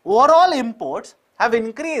period, overall imports have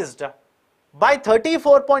increased by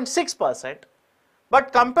 34.6%.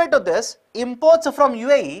 But compared to this, imports from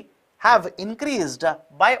UAE have increased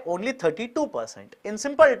by only 32%. In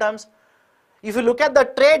simple terms, if you look at the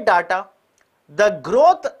trade data, the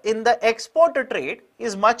growth in the export trade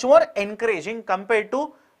is much more encouraging compared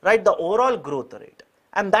to the overall growth rate.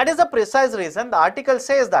 And that is the precise reason the article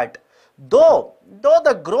says that though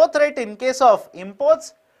the growth rate in case of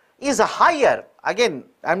imports is higher, again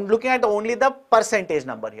I am looking at only the percentage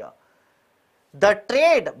number here, the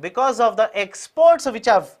trade, because of the exports which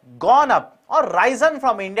have gone up or risen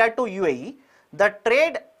from India to UAE, the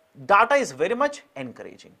trade data is very much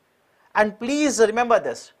encouraging. And please remember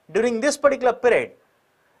this, during this particular period,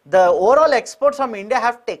 the overall exports from India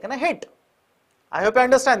have taken a hit. I hope you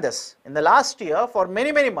understand this. In the last year, for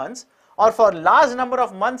many months, or for large number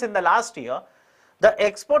of months in the last year, the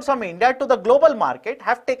exports from India to the global market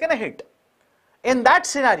have taken a hit. In that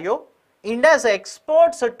scenario, India's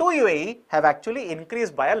exports to UAE have actually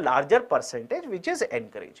increased by a larger percentage, which is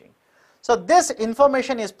encouraging. So this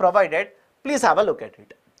information is provided. Please have a look at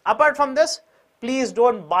it. Apart from this, please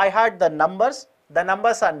don't by heart the numbers. The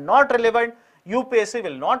numbers are not relevant. UPSC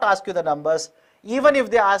will not ask you the numbers. Even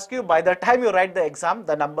if they ask you, by the time you write the exam,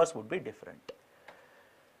 the numbers would be different.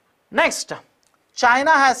 Next,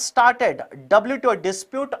 China has started WTO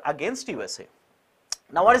dispute against USA.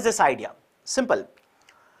 Now what is this idea? Simple.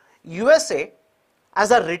 USA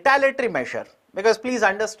as a retaliatory measure, because please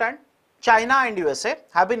understand, China and USA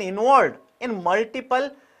have been involved in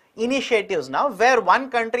multiple initiatives now where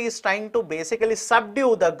one country is trying to basically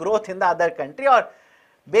subdue the growth in the other country or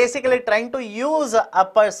basically trying to use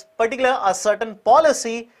a certain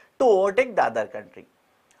policy to overtake the other country.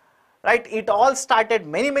 Right? It all started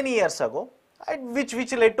many years ago, right, which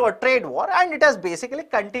led to a trade war, and it has basically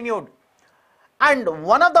continued. And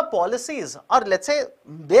one of the policies, or let's say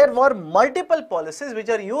there were multiple policies which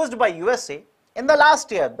are used by USA in the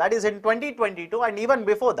last year, that is in 2022 and even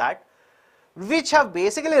before that, which have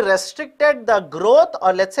basically restricted the growth,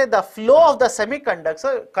 or let's say the flow of the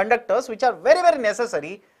semiconductors which are very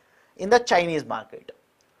necessary in the Chinese market.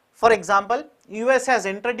 For example, US has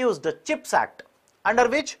introduced the CHIPS Act, under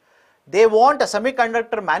which they want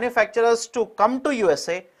semiconductor manufacturers to come to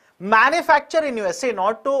USA, manufacture in USA in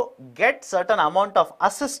order to get certain amount of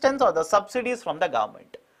assistance or the subsidies from the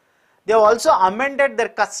government. They have also amended their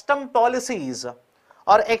custom policies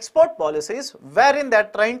or export policies, wherein they are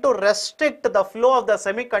trying to restrict the flow of the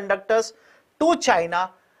semiconductors to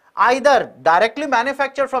China, either directly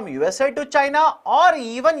manufactured from USA to China, or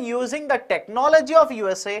even using the technology of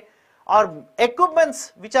USA or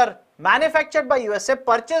equipments which are manufactured by USA,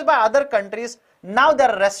 purchased by other countries. Now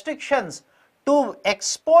there are restrictions to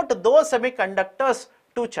export those semiconductors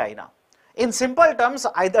to China. In simple terms,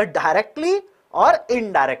 either directly or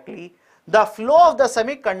indirectly, the flow of the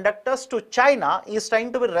semiconductors to China is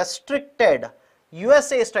trying to be restricted.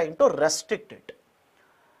 USA is trying to restrict it.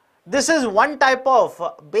 This is one type of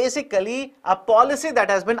basically a policy that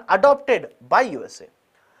has been adopted by USA.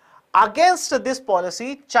 Against this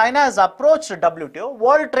policy, China has approached WTO,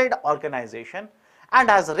 World Trade Organization, and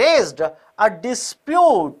has raised a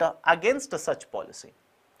dispute against such policy.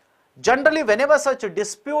 Generally, whenever such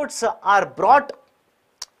disputes are brought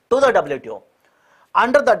to the WTO,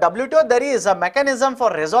 under the WTO there is a mechanism for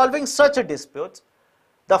resolving such disputes.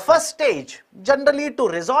 The first stage generally to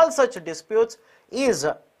resolve such disputes is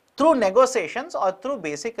through negotiations, or through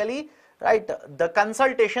basically the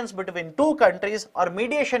consultations between two countries or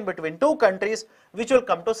mediation between two countries, which will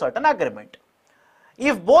come to certain agreement.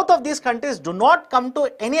 If both of these countries do not come to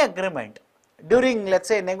any agreement during, let's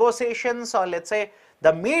say, negotiations, or let's say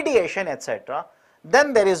the mediation, etc.,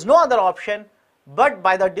 then there is no other option but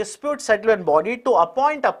by the dispute settlement body to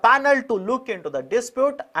appoint a panel to look into the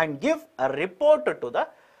dispute and give a report to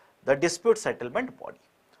the dispute settlement body.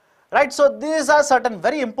 Right, so these are certain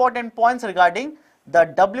very important points regarding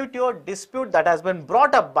the WTO dispute that has been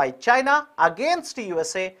brought up by China against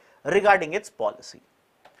USA regarding its policy.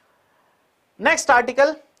 Next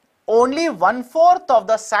article, only 1/4 of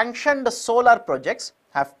the sanctioned solar projects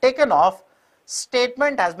have taken off,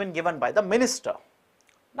 statement has been given by the minister.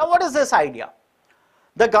 Now what is this idea?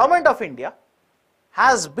 The government of India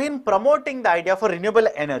has been promoting the idea for renewable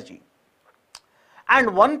energy.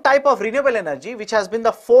 And one type of renewable energy which has been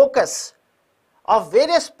the focus of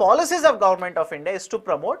various policies of government of India is to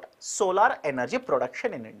promote solar energy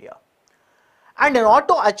production in India. And in order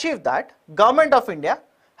to achieve that, government of India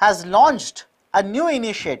has launched a new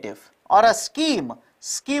initiative or a scheme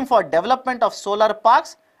for development of solar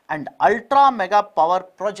parks and ultra mega power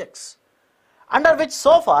projects, under which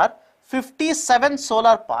so far 57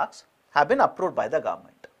 solar parks have been approved by the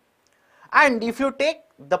government. And if you take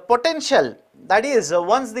the potential, that is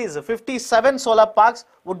once these 57 solar parks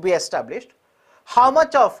would be established, how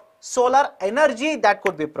much of solar energy that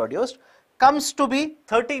could be produced comes to be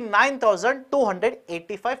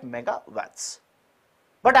 39,285 megawatts.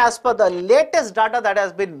 But as per the latest data that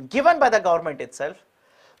has been given by the government itself,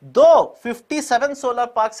 though 57 solar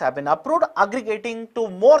parks have been approved aggregating to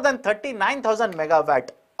more than 39,000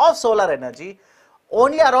 megawatt of solar energy,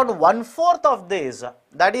 only around 1/4 of these,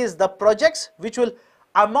 that is the projects which will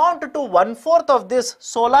amount to 1/4 of this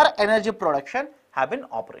solar energy production, have been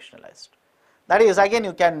operationalized. That is, again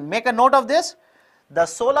you can make a note of this, the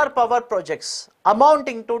solar power projects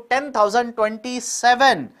amounting to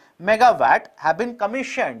 10,027 megawatt have been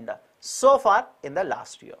commissioned so far in the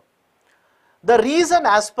last year. The reason,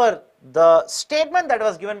 as per the statement that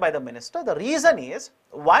was given by the minister, the reason is,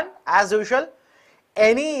 one, as usual,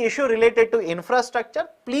 any issue related to infrastructure,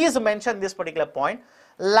 please mention this particular point.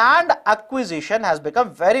 Land acquisition has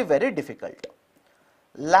become very difficult.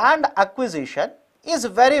 Land acquisition is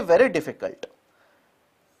very difficult.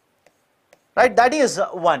 Right, that is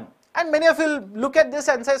one. And many of you look at this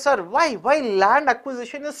and say, sir, why land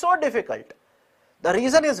acquisition is so difficult? The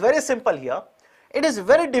reason is very simple here. It is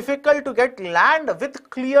very difficult to get land with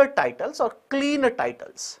clear titles or clean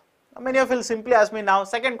titles. Many of you will simply ask me now,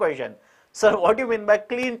 second question, sir, what do you mean by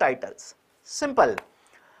clean titles? Simple.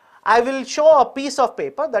 I will show a piece of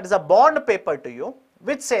paper, that is a bond paper to you,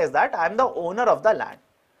 which says that I am the owner of the land.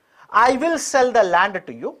 I will sell the land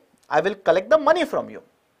to you. I will collect the money from you.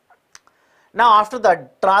 Now after the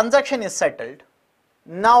transaction is settled,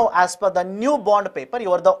 Now, as per the new bond paper,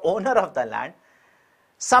 you are the owner of the land.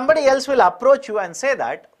 Somebody else will approach you and say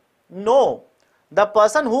that, no, the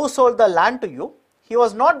person who sold the land to you, he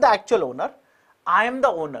was not the actual owner. I am the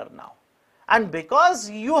owner now. And because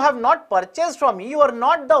you have not purchased from me, you are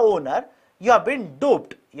not the owner. You have been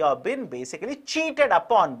duped. You have been basically cheated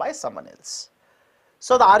upon by someone else.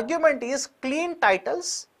 So the argument is clean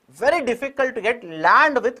titles, very difficult to get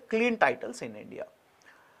land with clean titles in India.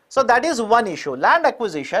 So that is one issue. Land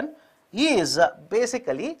acquisition is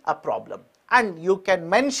basically a problem. And you can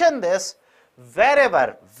mention this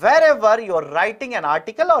wherever you are writing an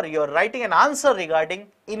article or you are writing an answer regarding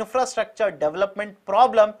infrastructure development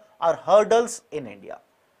problem or hurdles in India.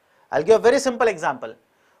 I'll give a very simple example.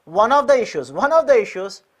 One of the issues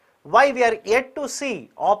why we are yet to see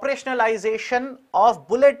operationalization of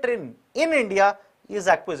bullet train in India is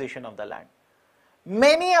acquisition of the land.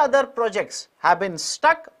 Many other projects have been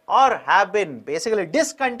stuck or have been basically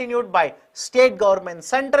discontinued by state government,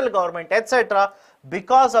 central government, etc.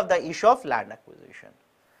 because of the issue of land acquisition.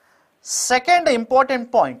 Second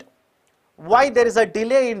important point why there is a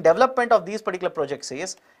delay in development of these particular projects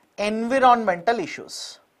is environmental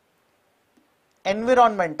issues.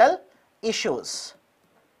 Environmental issues.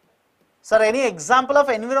 Sir, any example of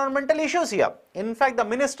environmental issues here? In fact, the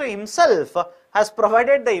minister himself has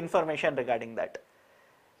provided the information regarding that.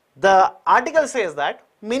 The article says that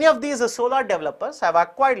many of these solar developers have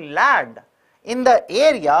acquired land in the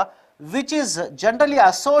area which is generally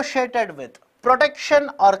associated with protection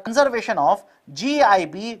or conservation of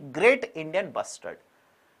GIB, Great Indian Bustard.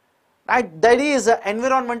 Right? That is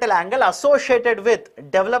environmental angle associated with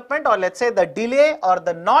development, or let's say the delay or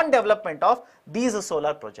the non-development of these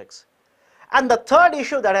solar projects. And the third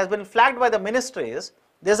issue that has been flagged by the ministry is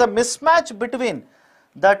there is a mismatch between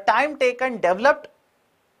the time taken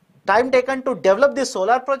to develop the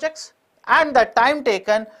solar projects and the time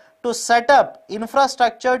taken to set up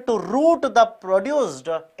infrastructure to route the produced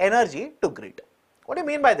energy to grid. What do you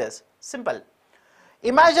mean by this? Simple.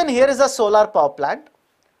 Imagine here is a solar power plant.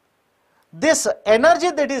 This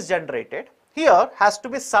energy that is generated here has to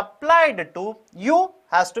be supplied to you,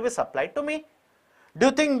 has to be supplied to me. Do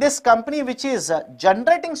you think this company which is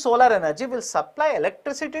generating solar energy will supply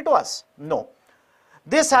electricity to us? No.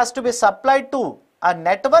 This has to be supplied to a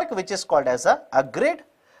network which is called as a grid.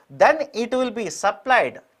 Then it will be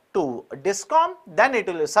supplied to DISCOM. Then it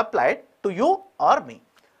will be supplied to you or me.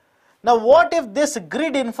 Now what if this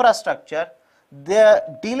grid infrastructure, there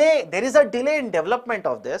is a delay in development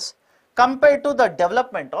of this compared to the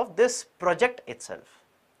development of this project itself?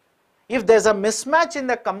 If there is a mismatch in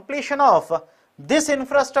the completion of this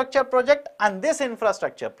infrastructure project and this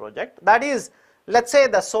infrastructure project, that is, let's say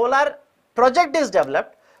the solar project is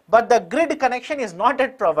developed but the grid connection is not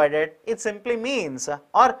yet provided, it simply means,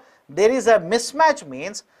 or there is a mismatch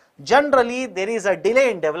means, generally there is a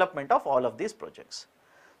delay in development of all of these projects.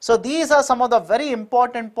 So these are some of the very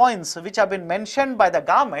important points which have been mentioned by the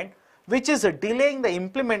government, which is delaying the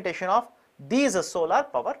implementation of these solar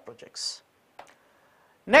power projects.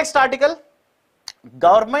 Next article,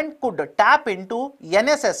 government could tap into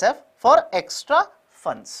NSSF for extra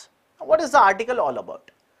funds. What is the article all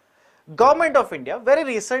about? Government of India very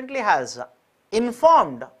recently has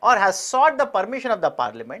informed or has sought the permission of the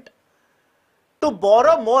Parliament to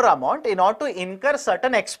borrow more amount in order to incur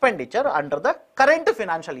certain expenditure under the current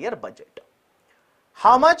financial year budget.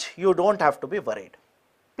 How much? You don't have to be worried.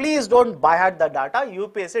 Please don't buy at the data,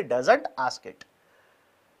 UPSC doesn't ask it.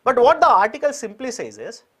 But what the article simply says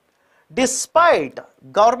is, despite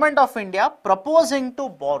Government of India proposing to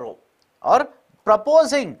borrow or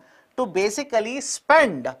proposing to basically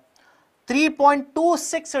spend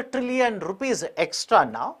 3.26 trillion rupees extra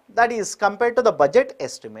now, that is compared to the budget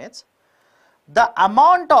estimates, the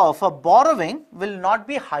amount of borrowing will not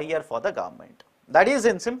be higher for the government. That is,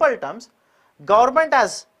 in simple terms, government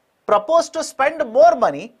has proposed to spend more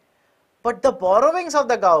money, but the borrowings of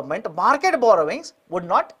the government, market borrowings, would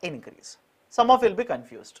not increase. Some of you will be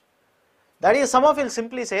confused. That is, some of you will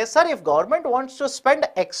simply say, sir, if government wants to spend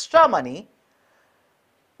extra money,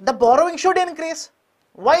 the borrowing should increase.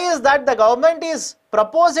 Why is that the government is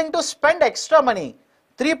proposing to spend extra money,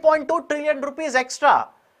 3.2 trillion rupees extra,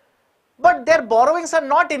 but their borrowings are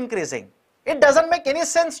not increasing? It doesn't make any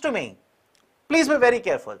sense to me. Please be very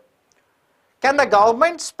careful. Can the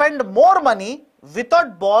government spend more money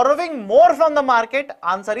without borrowing more from the market?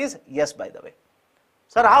 Answer is yes, by the way.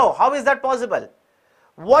 Sir, how? How is that possible?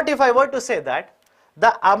 What if I were to say that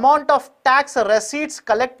the amount of tax receipts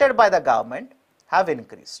collected by the government have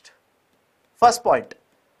increased? First point,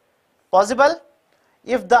 possible.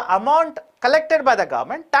 If the amount collected by the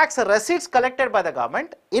government, tax receipts collected by the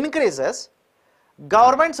government increases,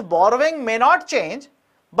 government's borrowing may not change,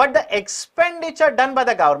 but the expenditure done by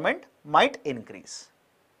the government might increase.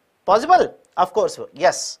 Possible? Of course,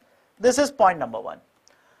 yes. This is point number 1.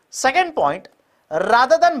 Second point,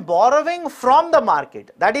 rather than borrowing from the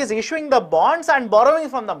market, that is issuing the bonds and borrowing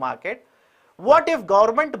from the market, what if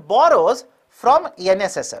government borrows from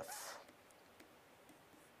NSSF?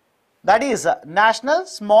 That is National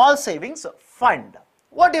Small Savings Fund.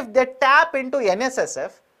 What if they tap into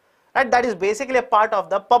NSSF, and that is basically a part of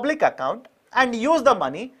the public account, and use the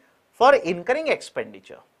money for incurring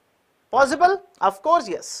expenditure? Possible? Of course,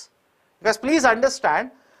 yes. Because please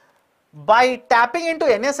understand, by tapping into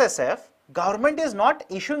NSSF, government is not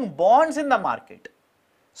issuing bonds in the market.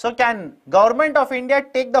 So can Government of India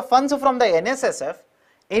take the funds from the NSSF,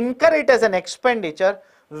 incur it as an expenditure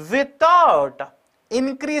without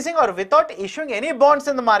increasing or without issuing any bonds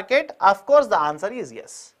in the market? Of course, the answer is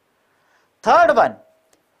yes. Third one,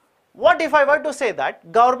 what if I were to say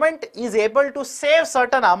that government is able to save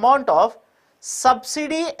certain amount of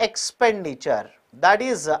subsidy expenditure? That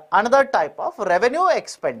is another type of revenue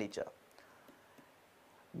expenditure.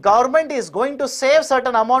 Government is going to save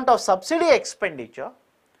certain amount of subsidy expenditure,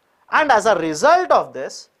 and as a result of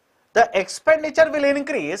this, the expenditure will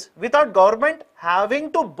increase without government having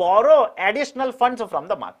to borrow additional funds from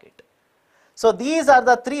the market. So these are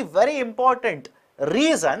the 3 very important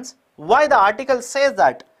reasons why the article says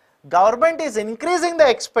that government is increasing the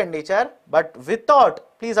expenditure, but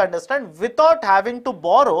without, please understand, without having to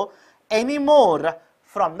borrow any more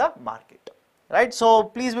from the market. Right? So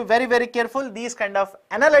please be very, very careful. These kind of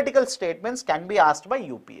analytical statements can be asked by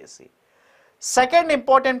UPSC. Second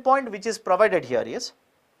important point which is provided here is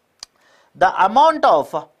the amount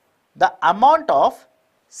of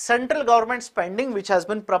central government spending which has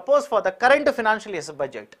been proposed for the current financial year's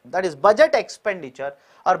budget. That is budget expenditure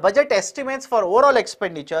or budget estimates for overall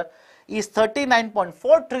expenditure is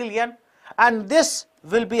 39.4 trillion, and this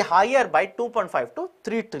will be higher by 2.5 to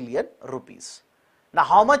 3 trillion rupees. Now,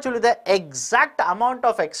 how much will be the exact amount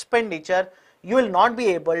of expenditure, you will not be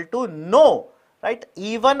able to know, right,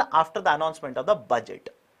 even after the announcement of the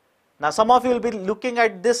budget. Now, some of you will be looking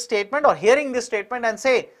at this statement or hearing this statement and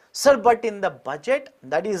say, sir, but in the budget,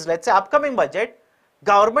 that is, let's say upcoming budget,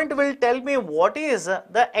 government will tell me what is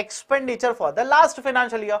the expenditure for the last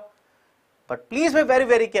financial year. But please be very,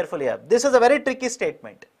 very careful here. This is a very tricky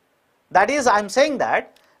statement. That is, I am saying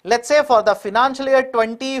that, let's say for the financial year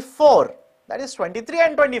 24, that is 23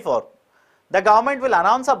 and 24, the government will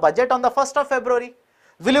announce a budget on the 1st of February.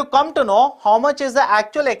 Will you come to know how much is the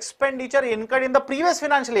actual expenditure incurred in the previous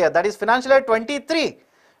financial year, that is financial year 23?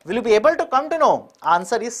 Will you be able to come to know?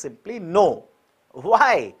 Answer is simply no.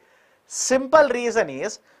 Why? Simple reason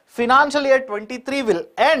is financial year 23 will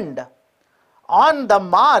end on the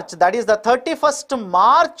March, that is the 31st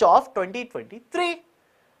March of 2023.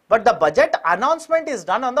 But the budget announcement is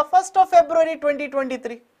done on the 1st of February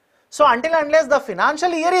 2023. So until unless the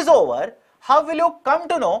financial year is over, how will you come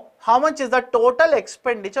to know how much is the total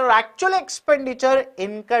expenditure or actual expenditure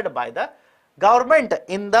incurred by the government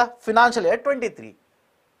in the financial year 23?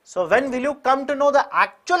 So when will you come to know the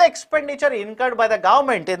actual expenditure incurred by the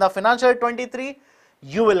government in the financial year 23?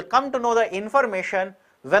 You will come to know the information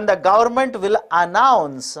when the government will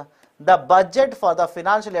announce the budget for the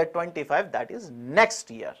financial year 25, that is next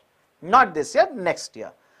year, not this year, next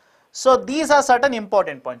year. So these are certain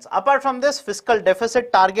important points. Apart from this fiscal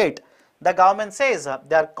deficit target, the government says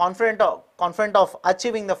they are confident of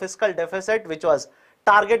achieving the fiscal deficit which was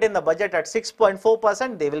target in the budget at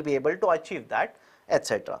 6.4%. They will be able to achieve that,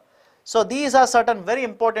 etc. So these are certain very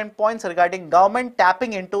important points regarding government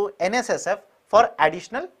tapping into NSSF for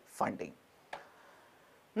additional funding.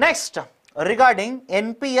 Next, regarding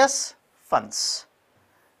NPS funds,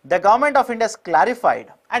 the government of India has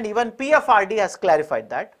clarified, and even PFRD has clarified,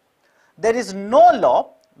 that there is no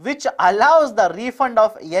law which allows the refund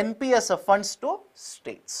of NPS funds to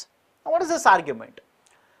states. Now, what is this argument?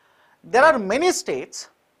 There are many states,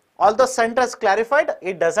 although Centre has clarified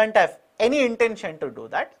it doesn't have any intention to do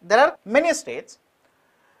that. There are many states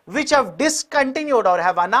which have discontinued or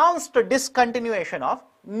have announced discontinuation of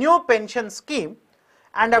new pension scheme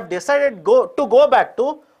and have decided to go back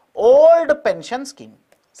to old pension scheme.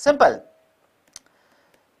 Simple.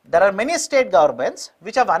 There are many state governments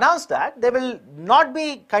which have announced that they will not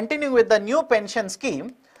be continuing with the new pension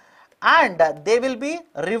scheme and they will be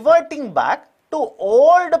reverting back to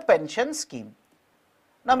old pension scheme.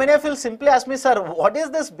 Now many of you will simply ask me, sir, what is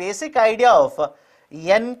this basic idea of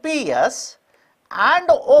NPS and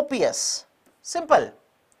OPS? Simple.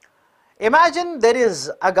 Imagine there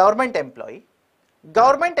is a government employee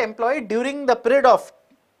during the period of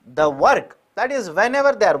the work, that is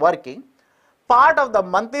whenever they are working, part of the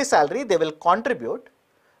monthly salary they will contribute,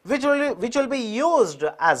 which will be used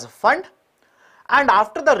as fund, and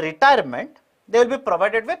after the retirement they will be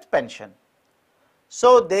provided with pension.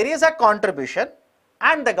 So there is a contribution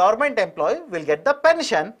and the government employee will get the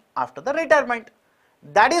pension after the retirement.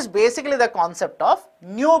 That is basically the concept of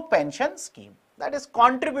new pension scheme, that is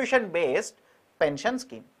contribution based pension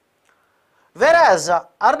scheme. Whereas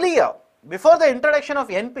earlier, before the introduction of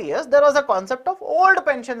NPS, there was a concept of old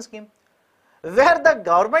pension scheme, where the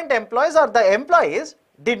government employees or the employees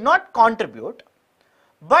did not contribute,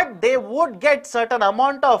 but they would get certain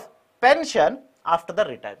amount of pension after the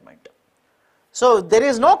retirement. So there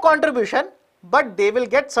is no contribution, but they will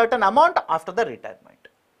get certain amount after the retirement.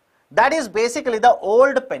 That is basically the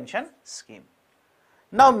old pension scheme.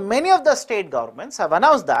 Now many of the state governments have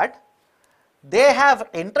announced that they have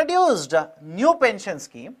introduced a new pension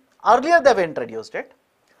scheme. Earlier they have introduced it,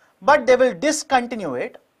 but they will discontinue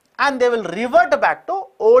it and they will revert back to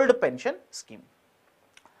old pension scheme.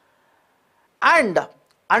 And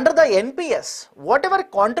under the NPS, whatever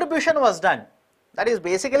contribution was done, that is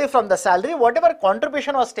basically from the salary, whatever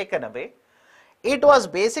contribution was taken away, it was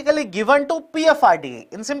basically given to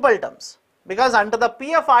PFRDA in simple terms, because under the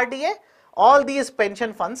PFRDA all these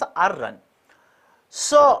pension funds are run.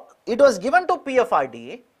 So it was given to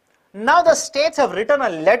PFRDA. Now the states have written a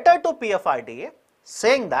letter to PFRDA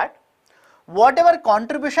saying that whatever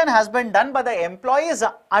contribution has been done by the employees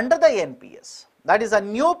under the NPS, that is a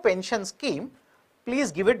new pension scheme,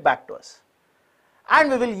 please give it back to us. And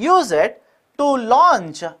we will use it to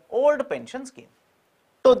launch old pension scheme.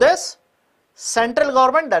 To this, central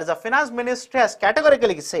government, that is the finance ministry, has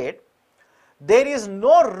categorically said there is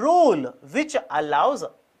no rule which allows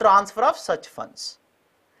transfer of such funds.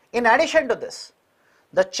 In addition to this,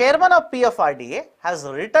 the chairman of PFRDA has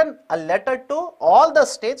written a letter to all the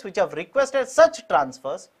states which have requested such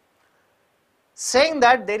transfers, saying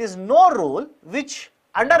that there is no rule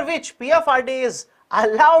under which PFRDA is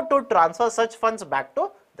allowed to transfer such funds back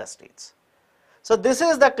to the states. So this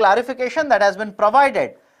is the clarification that has been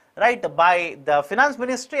provided, right, by the finance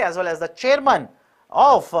ministry as well as the chairman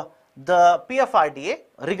of the PFRDA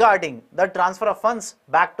regarding the transfer of funds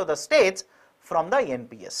back to the states from the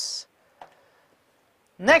NPS.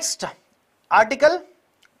 Next article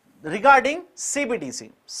regarding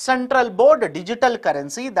CBDC, Central Board Digital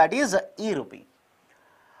Currency, that is e-rupee.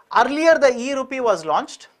 Earlier the e-rupee was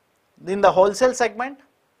launched in the wholesale segment,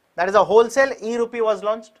 that is a wholesale e-rupee was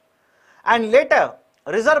launched, and later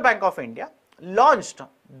Reserve Bank of India launched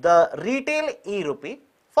the retail e-rupee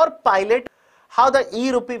for pilot, how the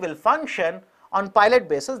e-rupee will function on pilot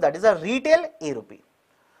basis, that is a retail e-rupee.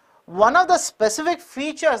 One of the specific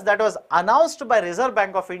features that was announced by Reserve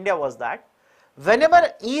Bank of India was that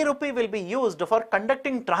whenever e-rupee will be used for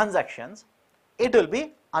conducting transactions, it will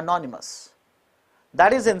be anonymous.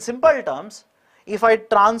 That is, in simple terms, if I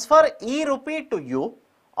transfer e-rupee to you,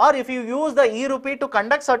 or if you use the e-rupee to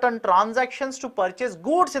conduct certain transactions to purchase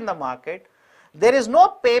goods in the market, there is no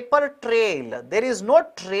paper trail, there is no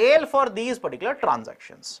trail for these particular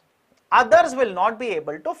transactions. Others will not be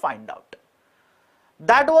able to find out.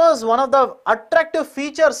 That was one of the attractive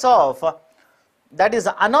features of, that is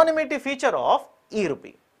the anonymity feature of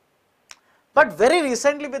e-rupee. But very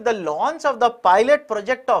recently, with the launch of the pilot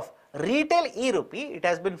project of retail e-rupee, it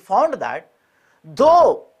has been found that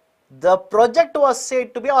though the project was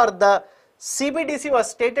said to be, or the CBDC was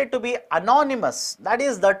stated to be anonymous, that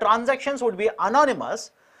is the transactions would be anonymous,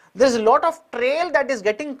 there is a lot of trail that is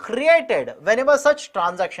getting created whenever such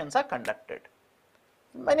transactions are conducted.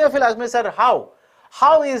 Many of you ask me, sir, how?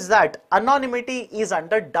 How is that anonymity is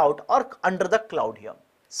under doubt or under the cloud here?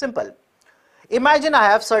 Simple. Imagine I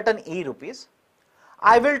have certain e-rupees.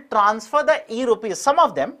 I will transfer the e-rupees, some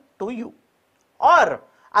of them, to you. Or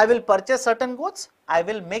I will purchase certain goods, I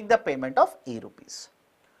will make the payment of e-rupees.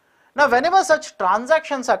 Now whenever such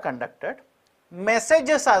transactions are conducted,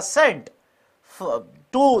 messages are sent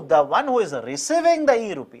to the one who is receiving the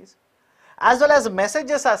e-rupees, as well as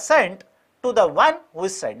messages are sent to the one who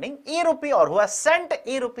is sending e-rupee or who has sent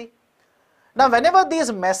e-rupee. Now whenever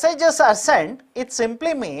these messages are sent, it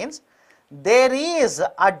simply means there is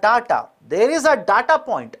a data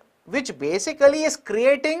point which basically is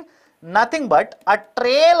creating nothing but a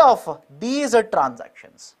trail of these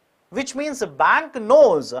transactions, which means the bank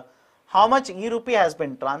knows how much e-rupee has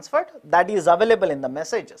been transferred, that is available in the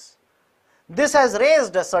messages. This has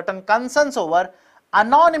raised certain concerns over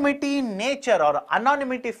anonymity nature or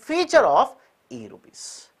anonymity feature of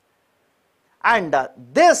e-rupees. And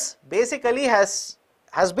this basically has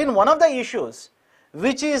been one of the issues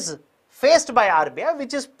which is faced by RBI,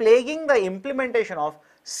 which is plaguing the implementation of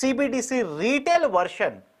CBDC retail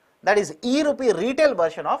version that is e-rupee retail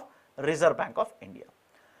version of Reserve Bank of India.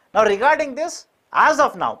 Now regarding this, as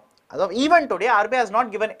of now, as of even today, RBI has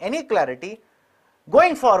not given any clarity.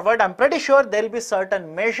 Going forward, I'm pretty sure there will be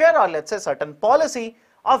certain measure or let's say certain policy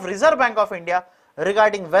of Reserve Bank of India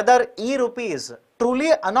regarding whether e-rupee is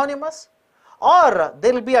truly anonymous or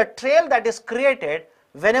there will be a trail that is created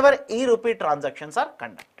whenever e-rupee transactions are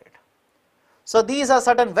conducted. So these are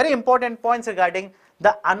certain very important points regarding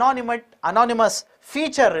the anonymous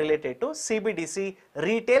feature related to CBDC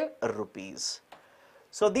retail rupees.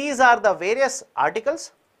 So these are the various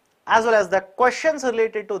articles as well as the questions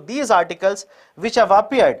related to these articles which have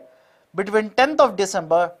appeared between 10th of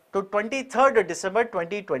December to 23rd December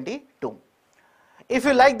 2022. If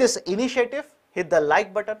you like this initiative, hit the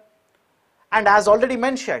like button. And as already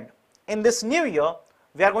mentioned, in this new year,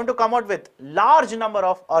 we are going to come out with large number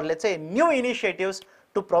of or let's say new initiatives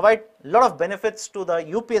to provide a lot of benefits to the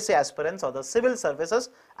UPSC aspirants or the civil services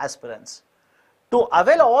aspirants. To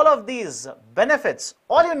avail all of these benefits,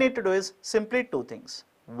 all you need to do is simply two things.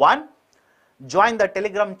 One, join the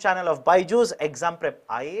Telegram channel of BYJU'S Exam Prep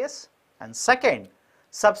IAS, and second,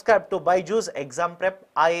 subscribe to BYJU'S Exam Prep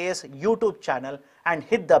IAS YouTube channel and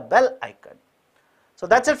hit the bell icon. So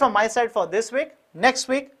that's it from my side for this week. Next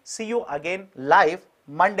week, see you again live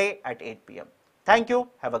Monday at 8 p.m. Thank you.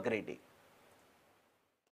 Have a great day.